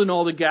filled in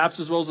all the gaps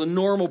as well as the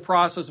normal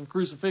process of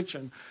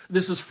crucifixion,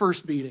 this is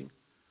first beating.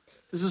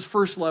 This is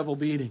first level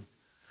beating.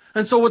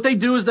 And so what they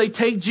do is they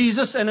take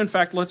Jesus, and in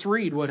fact, let's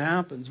read what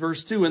happens.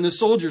 Verse 2, and the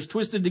soldiers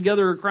twisted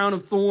together a crown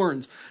of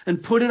thorns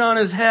and put it on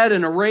his head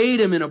and arrayed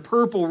him in a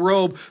purple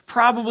robe,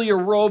 probably a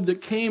robe that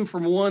came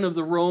from one of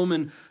the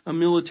Roman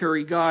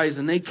military guys.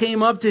 And they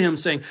came up to him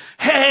saying,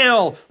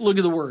 "Hail!" Look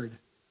at the word.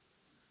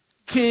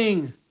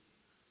 "King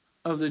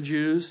of the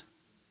Jews."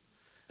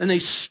 And they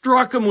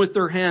struck him with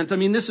their hands. I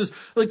mean, this is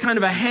like kind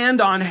of a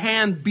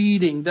hand-on-hand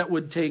beating that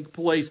would take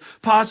place.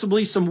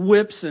 Possibly some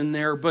whips in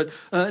there, but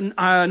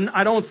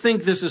I don't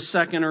think this is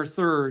second or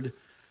third.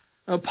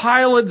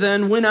 Pilate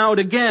then went out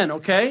again,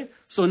 okay?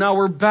 So now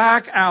we're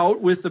back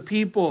out with the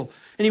people.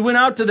 And he went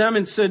out to them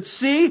and said,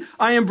 "See,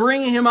 I am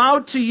bringing him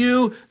out to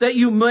you that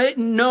you might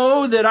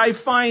know that I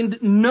find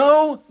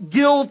no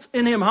guilt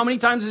in him." How many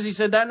times has he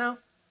said that now?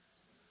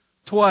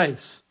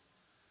 Twice.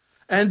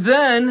 And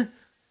then,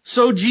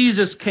 so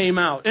Jesus came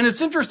out. And it's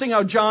interesting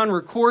how John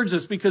records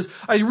this, because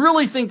I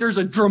really think there's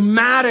a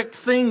dramatic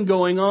thing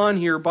going on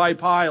here by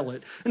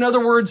Pilate. In other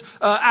words,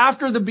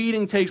 after the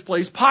beating takes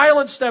place,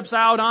 Pilate steps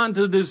out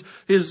onto his,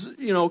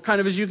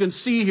 kind of as you can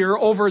see here,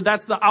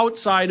 that's the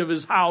outside of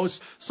his house,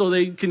 so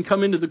they can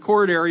come into the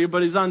court area,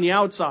 but he's on the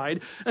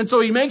outside. And so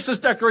he makes this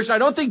declaration. I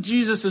don't think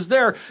Jesus is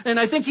there. And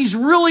I think he's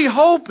really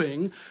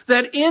hoping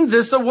that in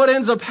this, what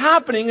ends up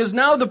happening is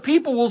now the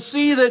people will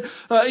see that,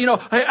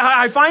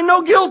 I find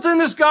no guilt in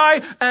this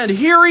guy, and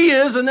here he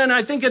is. And then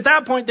I think at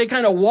that point they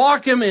kind of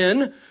walk him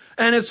in,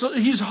 and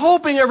he's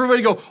hoping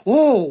everybody go,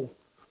 oh,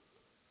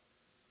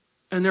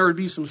 and there would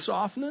be some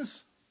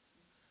softness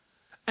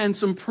and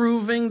some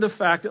proving the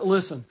fact that,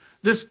 listen,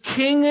 this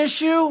king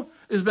issue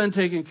has been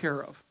taken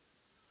care of.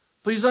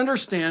 Please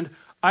understand,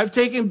 I've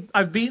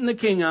beaten the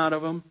king out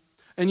of him,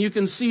 and you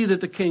can see that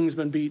the king's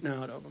been beaten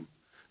out of him.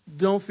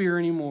 Don't fear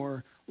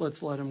anymore.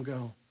 Let's let him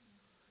go.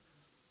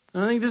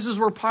 And I think this is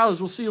where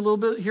Pilate, we'll see a little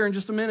bit here in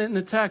just a minute in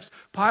the text,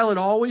 Pilate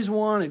always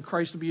wanted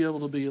Christ to be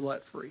able to be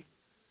let free.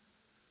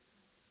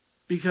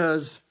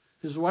 Because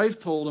his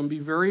wife told him, be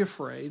very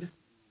afraid.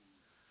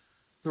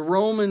 The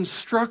Roman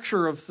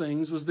structure of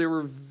things was they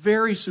were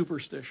very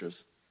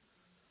superstitious.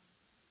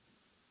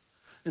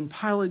 And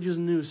Pilate just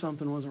knew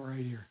something wasn't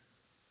right here.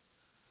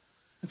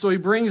 And so he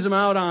brings him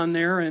out on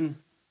there, and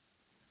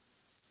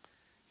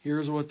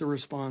here's what the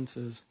response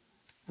is.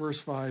 Verse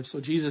 5,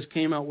 so Jesus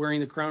came out wearing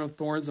the crown of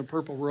thorns and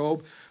purple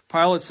robe.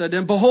 Pilate said to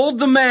him, behold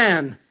the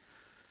man.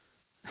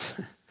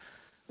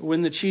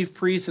 When the chief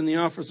priests and the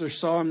officers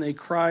saw him, they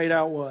cried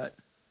out what?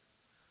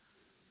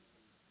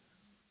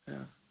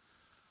 Yeah.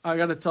 I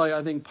got to tell you,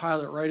 I think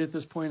Pilate right at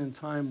this point in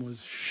time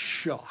was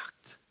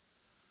shocked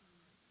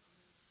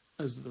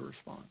as to the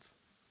response.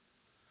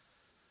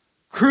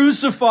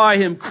 Crucify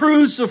him,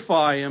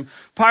 crucify him.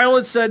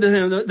 Pilate said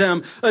to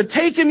them,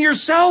 take him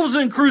yourselves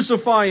and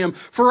crucify him,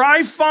 for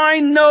I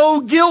find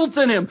no guilt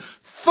in him.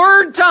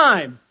 Third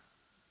time,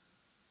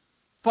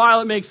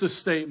 Pilate makes this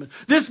statement.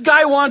 This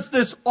guy wants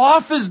this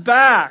off his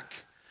back.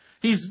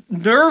 He's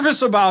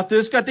nervous about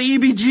this, got the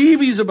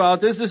EBGBs about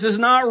this. This is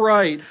not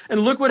right.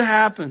 And look what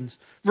happens.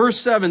 Verse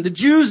 7, the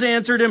Jews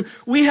answered him,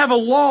 we have a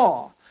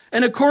law.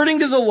 And according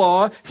to the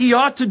law, he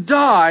ought to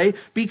die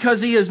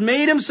because he has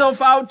made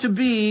himself out to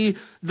be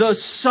the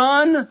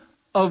Son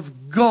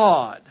of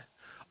God.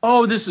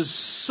 Oh, this is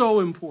so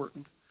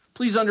important.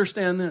 Please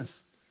understand this.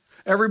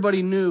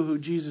 Everybody knew who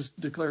Jesus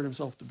declared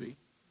himself to be.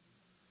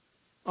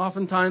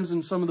 Oftentimes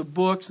in some of the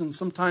books and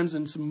sometimes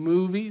in some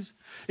movies,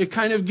 it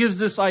kind of gives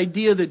this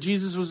idea that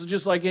Jesus was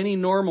just like any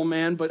normal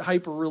man, but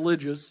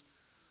hyper-religious.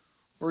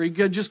 Or he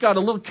just got a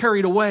little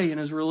carried away in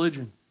his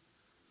religion.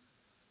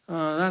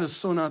 That is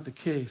so not the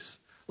case.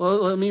 Well,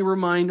 let me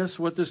remind us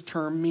what this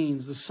term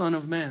means, the Son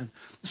of Man.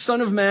 The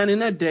Son of Man in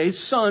that day,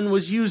 son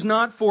was used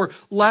not for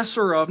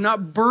lesser of,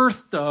 not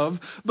birthed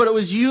of, but it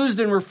was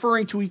used in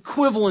referring to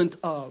equivalent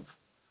of.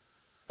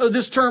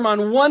 This term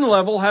on one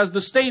level has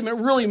the statement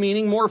really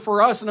meaning more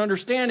for us and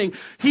understanding.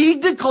 He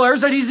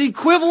declares that he's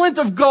equivalent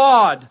of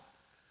God.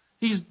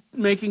 He's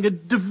making a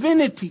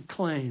divinity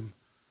claim.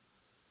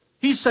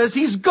 He says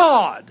he's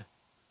God.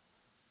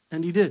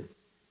 And he did.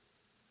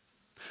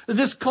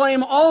 This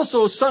claim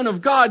also, Son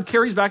of God,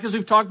 carries back, as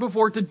we've talked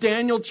before, to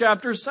Daniel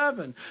chapter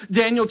 7.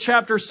 Daniel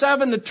chapter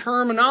 7, the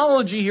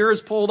terminology here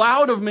is pulled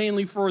out of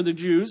mainly for the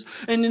Jews.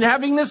 And in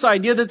having this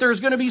idea that there's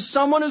going to be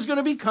someone who's going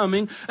to be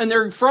coming, and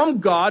they're from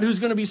God, who's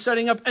going to be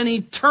setting up an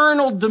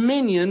eternal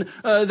dominion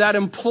that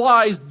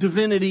implies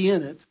divinity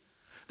in it.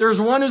 There's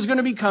one who's going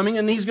to be coming,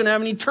 and he's going to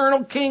have an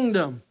eternal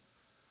kingdom.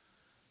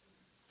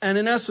 And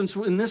in essence,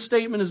 when this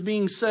statement is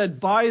being said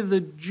by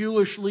the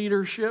Jewish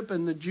leadership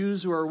and the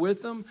Jews who are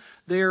with them,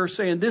 they are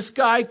saying, this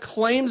guy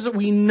claims that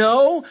we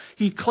know,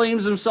 he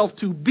claims himself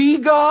to be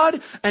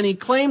God, and he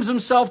claims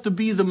himself to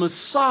be the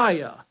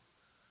Messiah.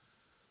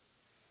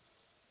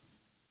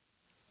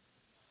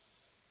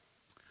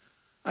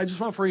 I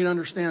just want for you to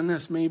understand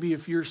this. Maybe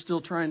if you're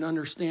still trying to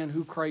understand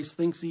who Christ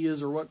thinks he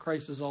is or what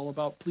Christ is all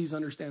about, please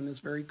understand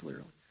this very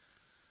clearly.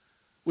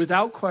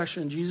 Without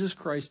question, Jesus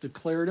Christ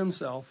declared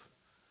himself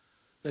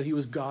that he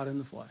was God in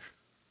the flesh.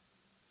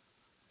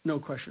 No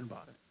question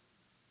about it.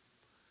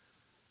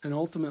 And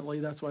ultimately,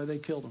 that's why they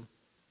killed him.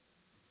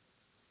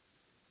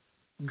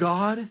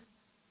 God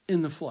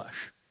in the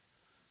flesh.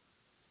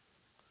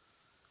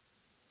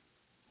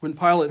 When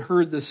Pilate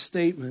heard this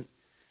statement,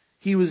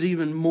 he was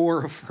even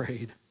more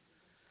afraid.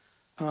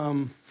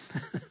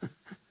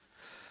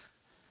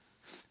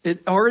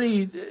 It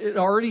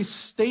already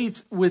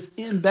states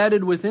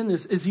embedded within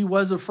this is he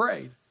was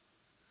afraid.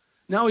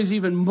 Now he's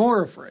even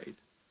more afraid.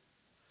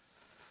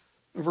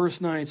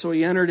 Verse 9, so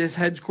he entered his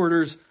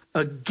headquarters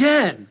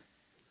again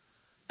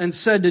and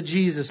said to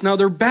Jesus. Now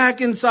they're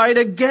back inside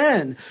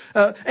again.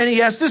 And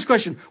he asked this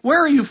question,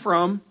 where are you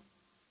from?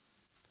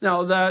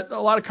 Now that a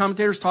lot of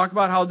commentators talk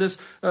about how this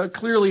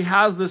clearly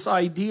has this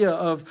idea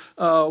of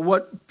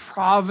what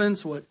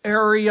province, what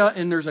area,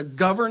 and there's a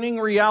governing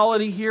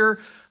reality here.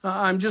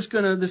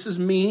 This is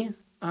me.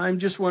 I'm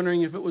just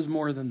wondering if it was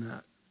more than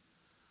that.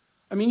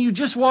 I mean, you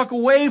just walk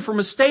away from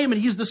a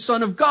statement, He's the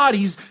Son of God,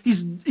 He's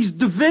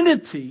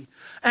divinity.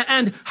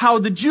 And how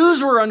the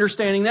Jews were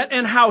understanding that,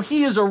 and how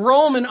He is a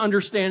Roman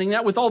understanding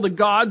that with all the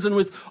gods and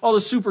with all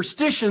the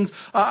superstitions,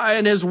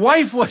 and His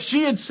wife, what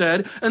she had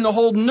said, and the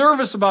whole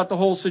nervous about the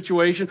whole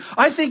situation.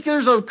 I think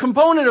there's a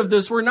component of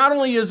this where not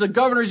only is a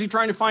governor, is he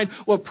trying to find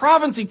what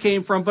province he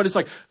came from, but it's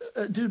like,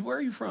 dude, where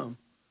are you from?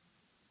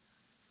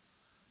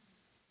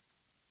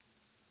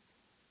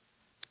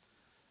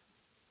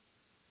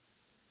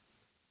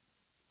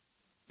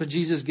 But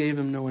Jesus gave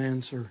him no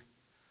answer.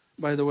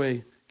 By the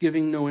way,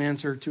 giving no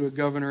answer to a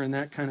governor in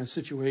that kind of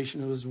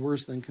situation was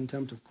worse than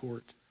contempt of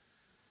court.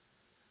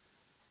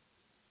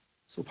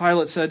 So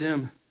Pilate said to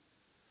him,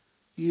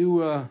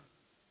 You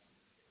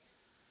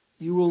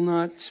will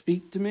not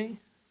speak to me?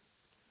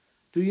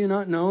 Do you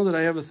not know that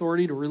I have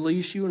authority to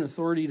release you and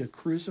authority to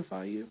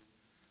crucify you?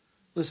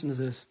 Listen to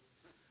this.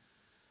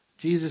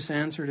 Jesus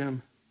answered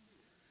him,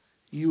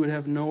 You would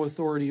have no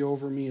authority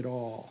over me at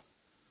all,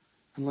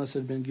 unless it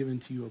had been given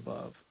to you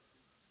above.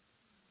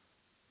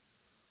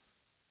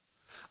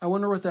 I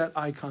wonder what that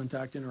eye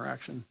contact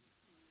interaction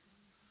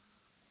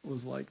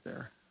was like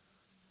there.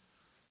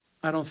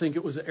 I don't think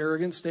it was an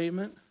arrogant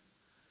statement.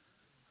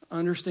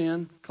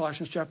 Understand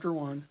Colossians chapter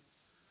 1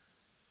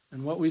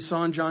 and what we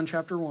saw in John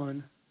chapter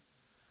 1.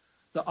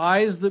 The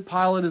eyes that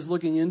Pilate is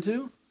looking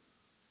into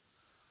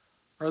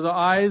are the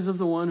eyes of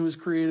the one who has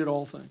created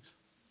all things.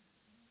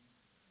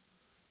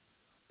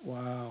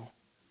 Wow.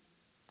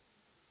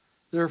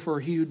 Therefore,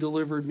 he who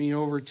delivered me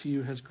over to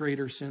you has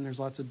greater sin. There's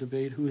lots of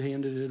debate. Who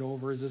handed it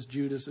over? Is this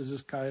Judas? Is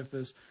this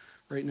Caiaphas?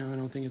 Right now, I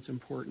don't think it's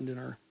important in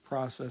our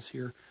process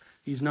here.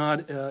 He's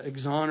not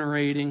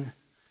exonerating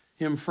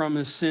him from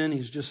his sin.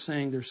 He's just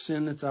saying there's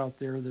sin that's out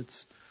there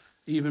that's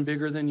even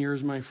bigger than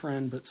yours, my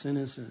friend, but sin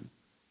is sin.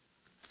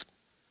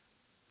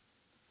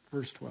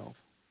 Verse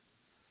 12.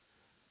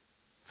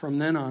 From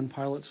then on,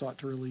 Pilate sought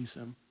to release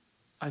him.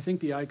 I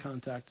think the eye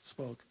contact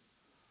spoke.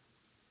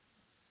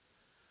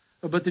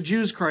 But the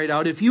Jews cried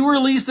out, If you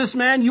release this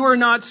man, you are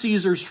not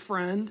Caesar's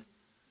friend.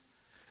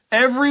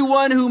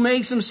 Everyone who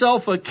makes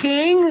himself a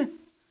king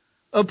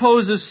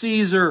opposes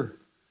Caesar.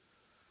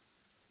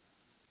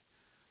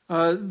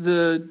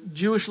 The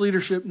Jewish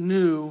leadership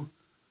knew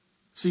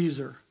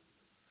Caesar.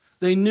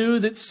 They knew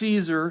that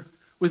Caesar,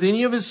 with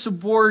any of his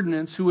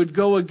subordinates who would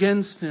go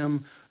against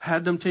him,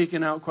 had them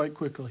taken out quite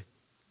quickly.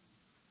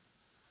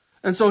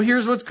 And so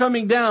here's what's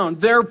coming down.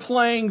 They're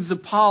playing the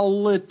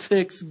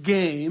politics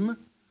game.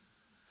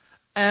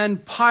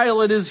 And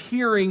Pilate is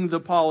hearing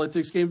the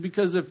politics game,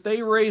 because if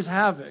they raise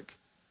havoc,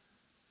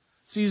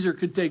 Caesar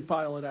could take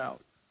Pilate out.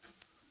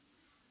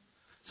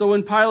 So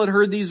when Pilate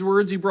heard these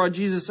words, he brought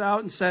Jesus out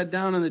and sat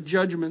down on the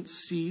judgment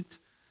seat,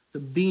 the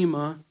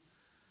bema.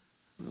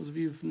 Those of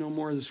you who know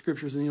more of the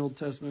scriptures in the Old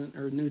Testament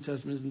or New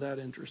Testament, isn't that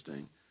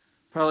interesting?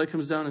 Pilate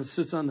comes down and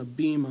sits on the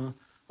bema,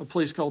 a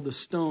place called the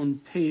stone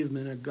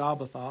pavement at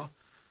Gabbatha,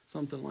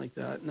 something like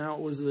that. Now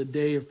it was the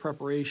day of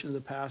preparation of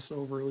the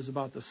Passover. It was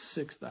about the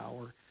 6th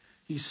hour.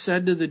 He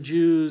said to the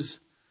Jews,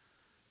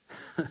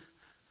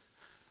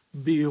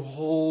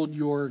 Behold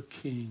your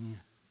king.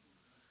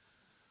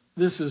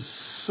 This is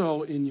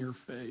so in your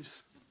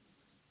face.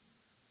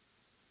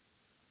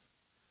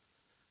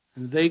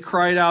 And they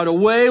cried out,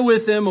 Away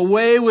with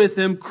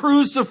him,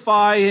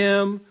 crucify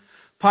him.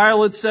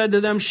 Pilate said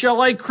to them, Shall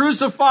I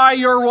crucify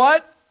your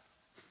what?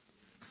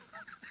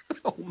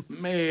 Oh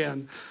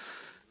man.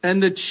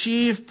 And the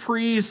chief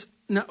priests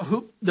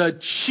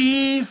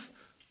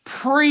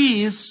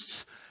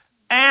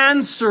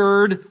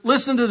answered,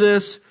 listen to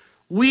this,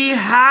 We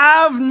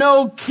have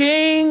no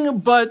king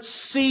but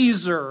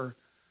Caesar.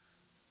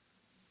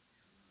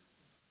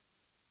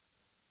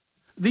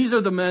 These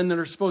are the men that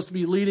are supposed to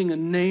be leading a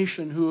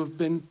nation who have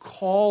been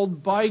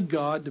called by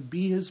God to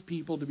be His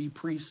people, to be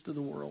priests to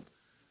the world.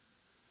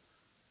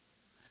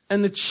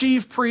 And the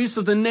chief priest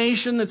of the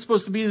nation that's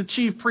supposed to be the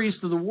chief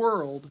priest of the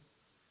world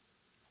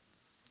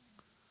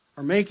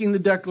are making the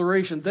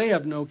declaration they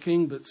have no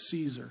king but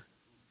Caesar.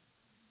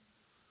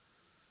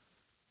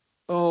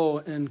 Oh,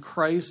 and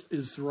Christ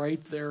is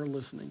right there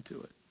listening to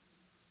it.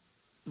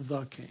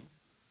 The king.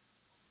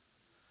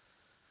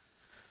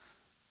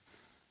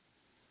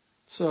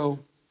 So,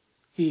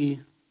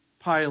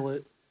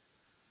 Pilate,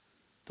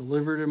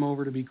 delivered him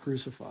over to be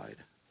crucified.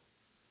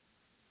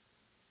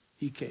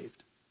 He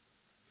caved.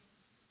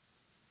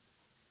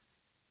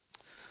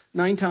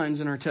 9 times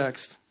in our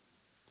text,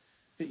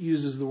 it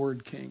uses the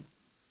word king.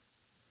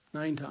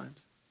 9 times.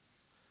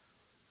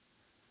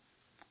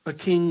 A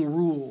king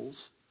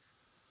rules.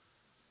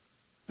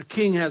 A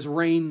king has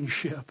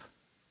reignship.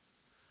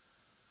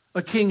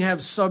 A king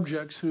has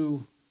subjects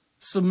who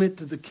submit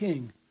to the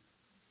king.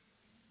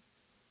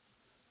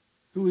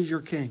 Who is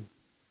your king?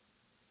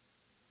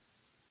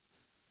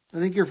 I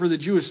think here for the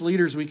Jewish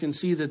leaders, we can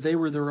see that they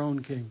were their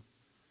own king.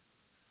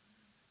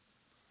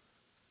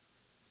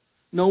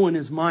 No one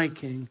is my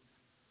king.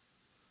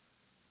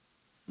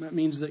 That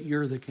means that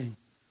you're the king.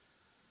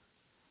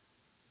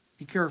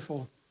 Be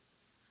careful.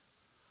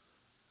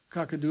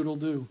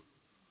 Cock-a-doodle-doo.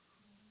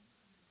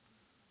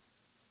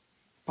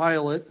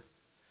 Pilate.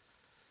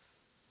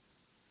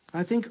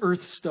 I think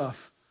earth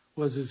stuff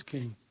was his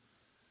king,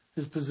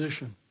 his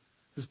position,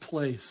 his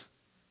place.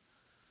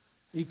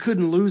 He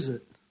couldn't lose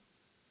it.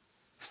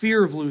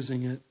 Fear of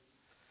losing it.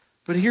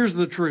 But here's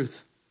the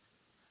truth.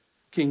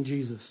 King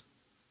Jesus.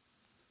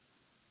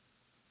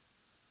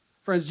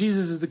 Friends,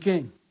 Jesus is the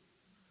king.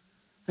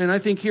 And I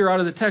think here out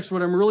of the text,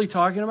 what I'm really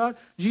talking about,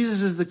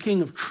 Jesus is the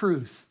king of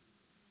truth.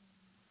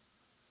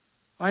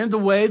 I am the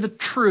way, the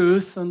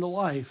truth, and the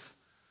life.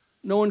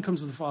 No one comes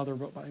to the Father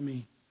but by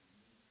me.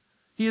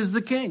 He is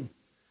the king.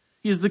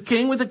 He is the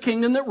king with a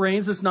kingdom that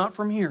reigns that's not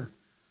from here.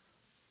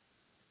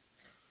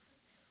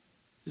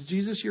 Is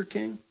Jesus your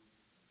king?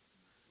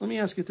 Let me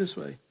ask it this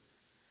way.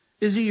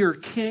 Is he your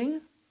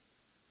king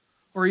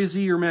or is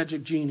he your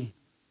magic genie?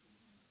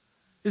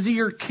 Is he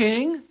your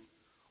king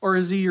or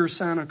is he your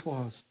Santa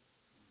Claus?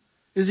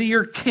 Is he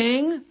your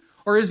king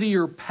or is he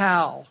your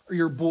pal or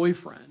your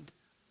boyfriend?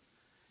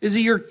 Is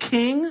he your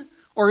king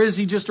or is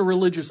he just a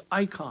religious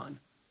icon?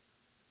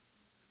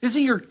 Is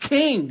he your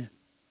king?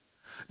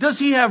 Does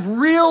he have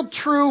real,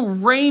 true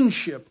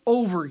reignship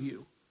over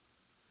you?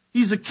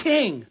 He's a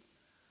king.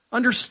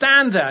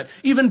 Understand that.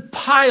 Even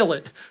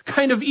Pilate,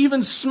 kind of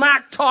even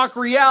smack talk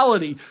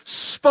reality,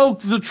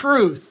 spoke the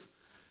truth.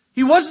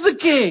 He was the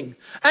king,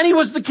 and he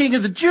was the king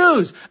of the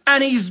Jews,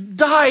 and he's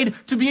died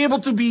to be able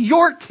to be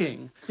your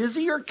king. Is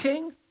he your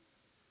king?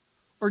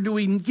 Or do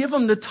we give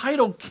him the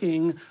title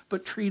king,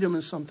 but treat him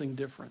as something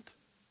different?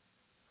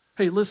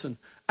 Hey, listen,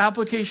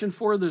 application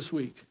 4 this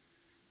week.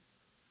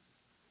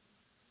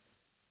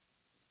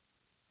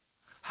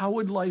 How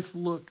would life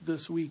look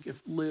this week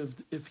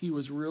if he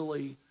was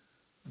really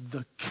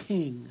the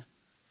king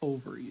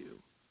over you?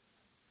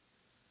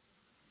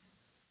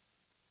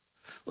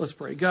 Let's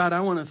pray. God,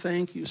 I want to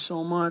thank you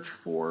so much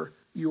for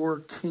your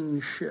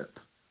kingship.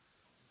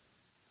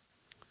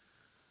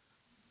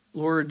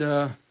 Lord,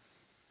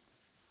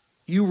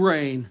 you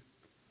reign.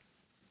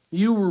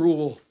 You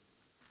rule.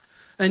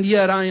 And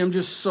yet I am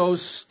just so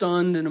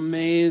stunned and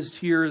amazed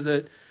here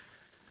that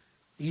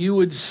you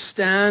would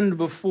stand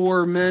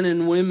before men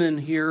and women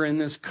here in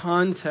this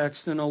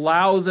context and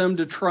allow them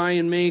to try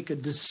and make a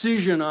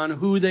decision on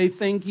who they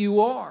think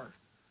you are.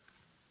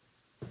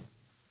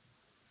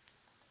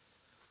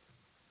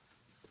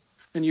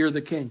 And you're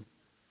the king.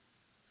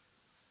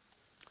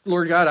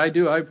 Lord God,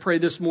 I pray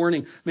this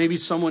morning, maybe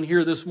someone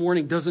here this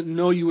morning doesn't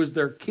know you as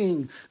their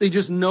king. They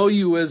just know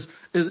you as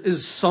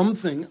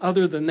something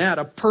other than that,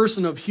 a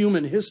person of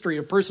human history,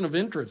 a person of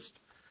interest,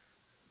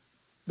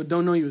 but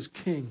don't know you as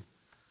king.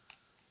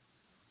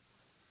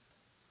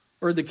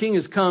 Or the king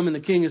has come and the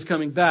king is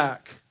coming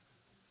back.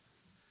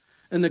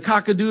 And the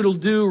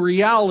cock-a-doodle-doo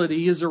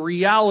reality is a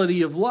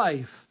reality of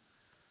life.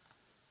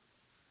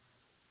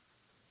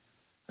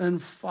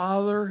 And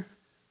Father,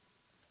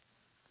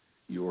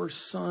 your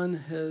Son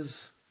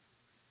has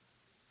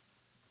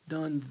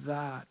done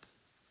that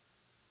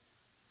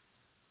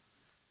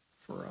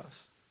for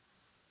us.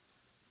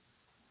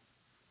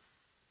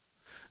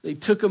 They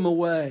took him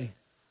away.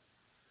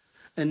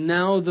 And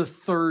now the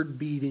third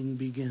beating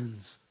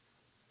begins.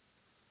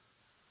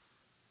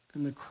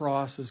 And the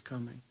cross is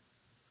coming.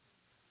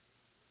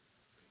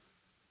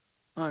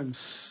 I'm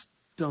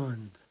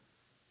stunned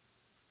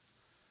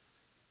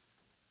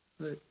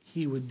that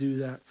he would do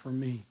that for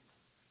me.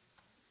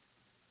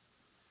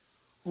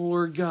 Oh,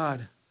 Lord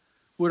God,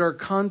 would our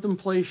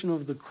contemplation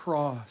of the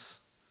cross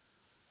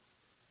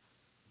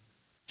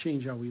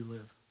change how we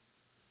live?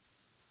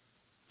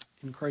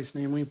 In Christ's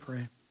name we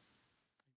pray.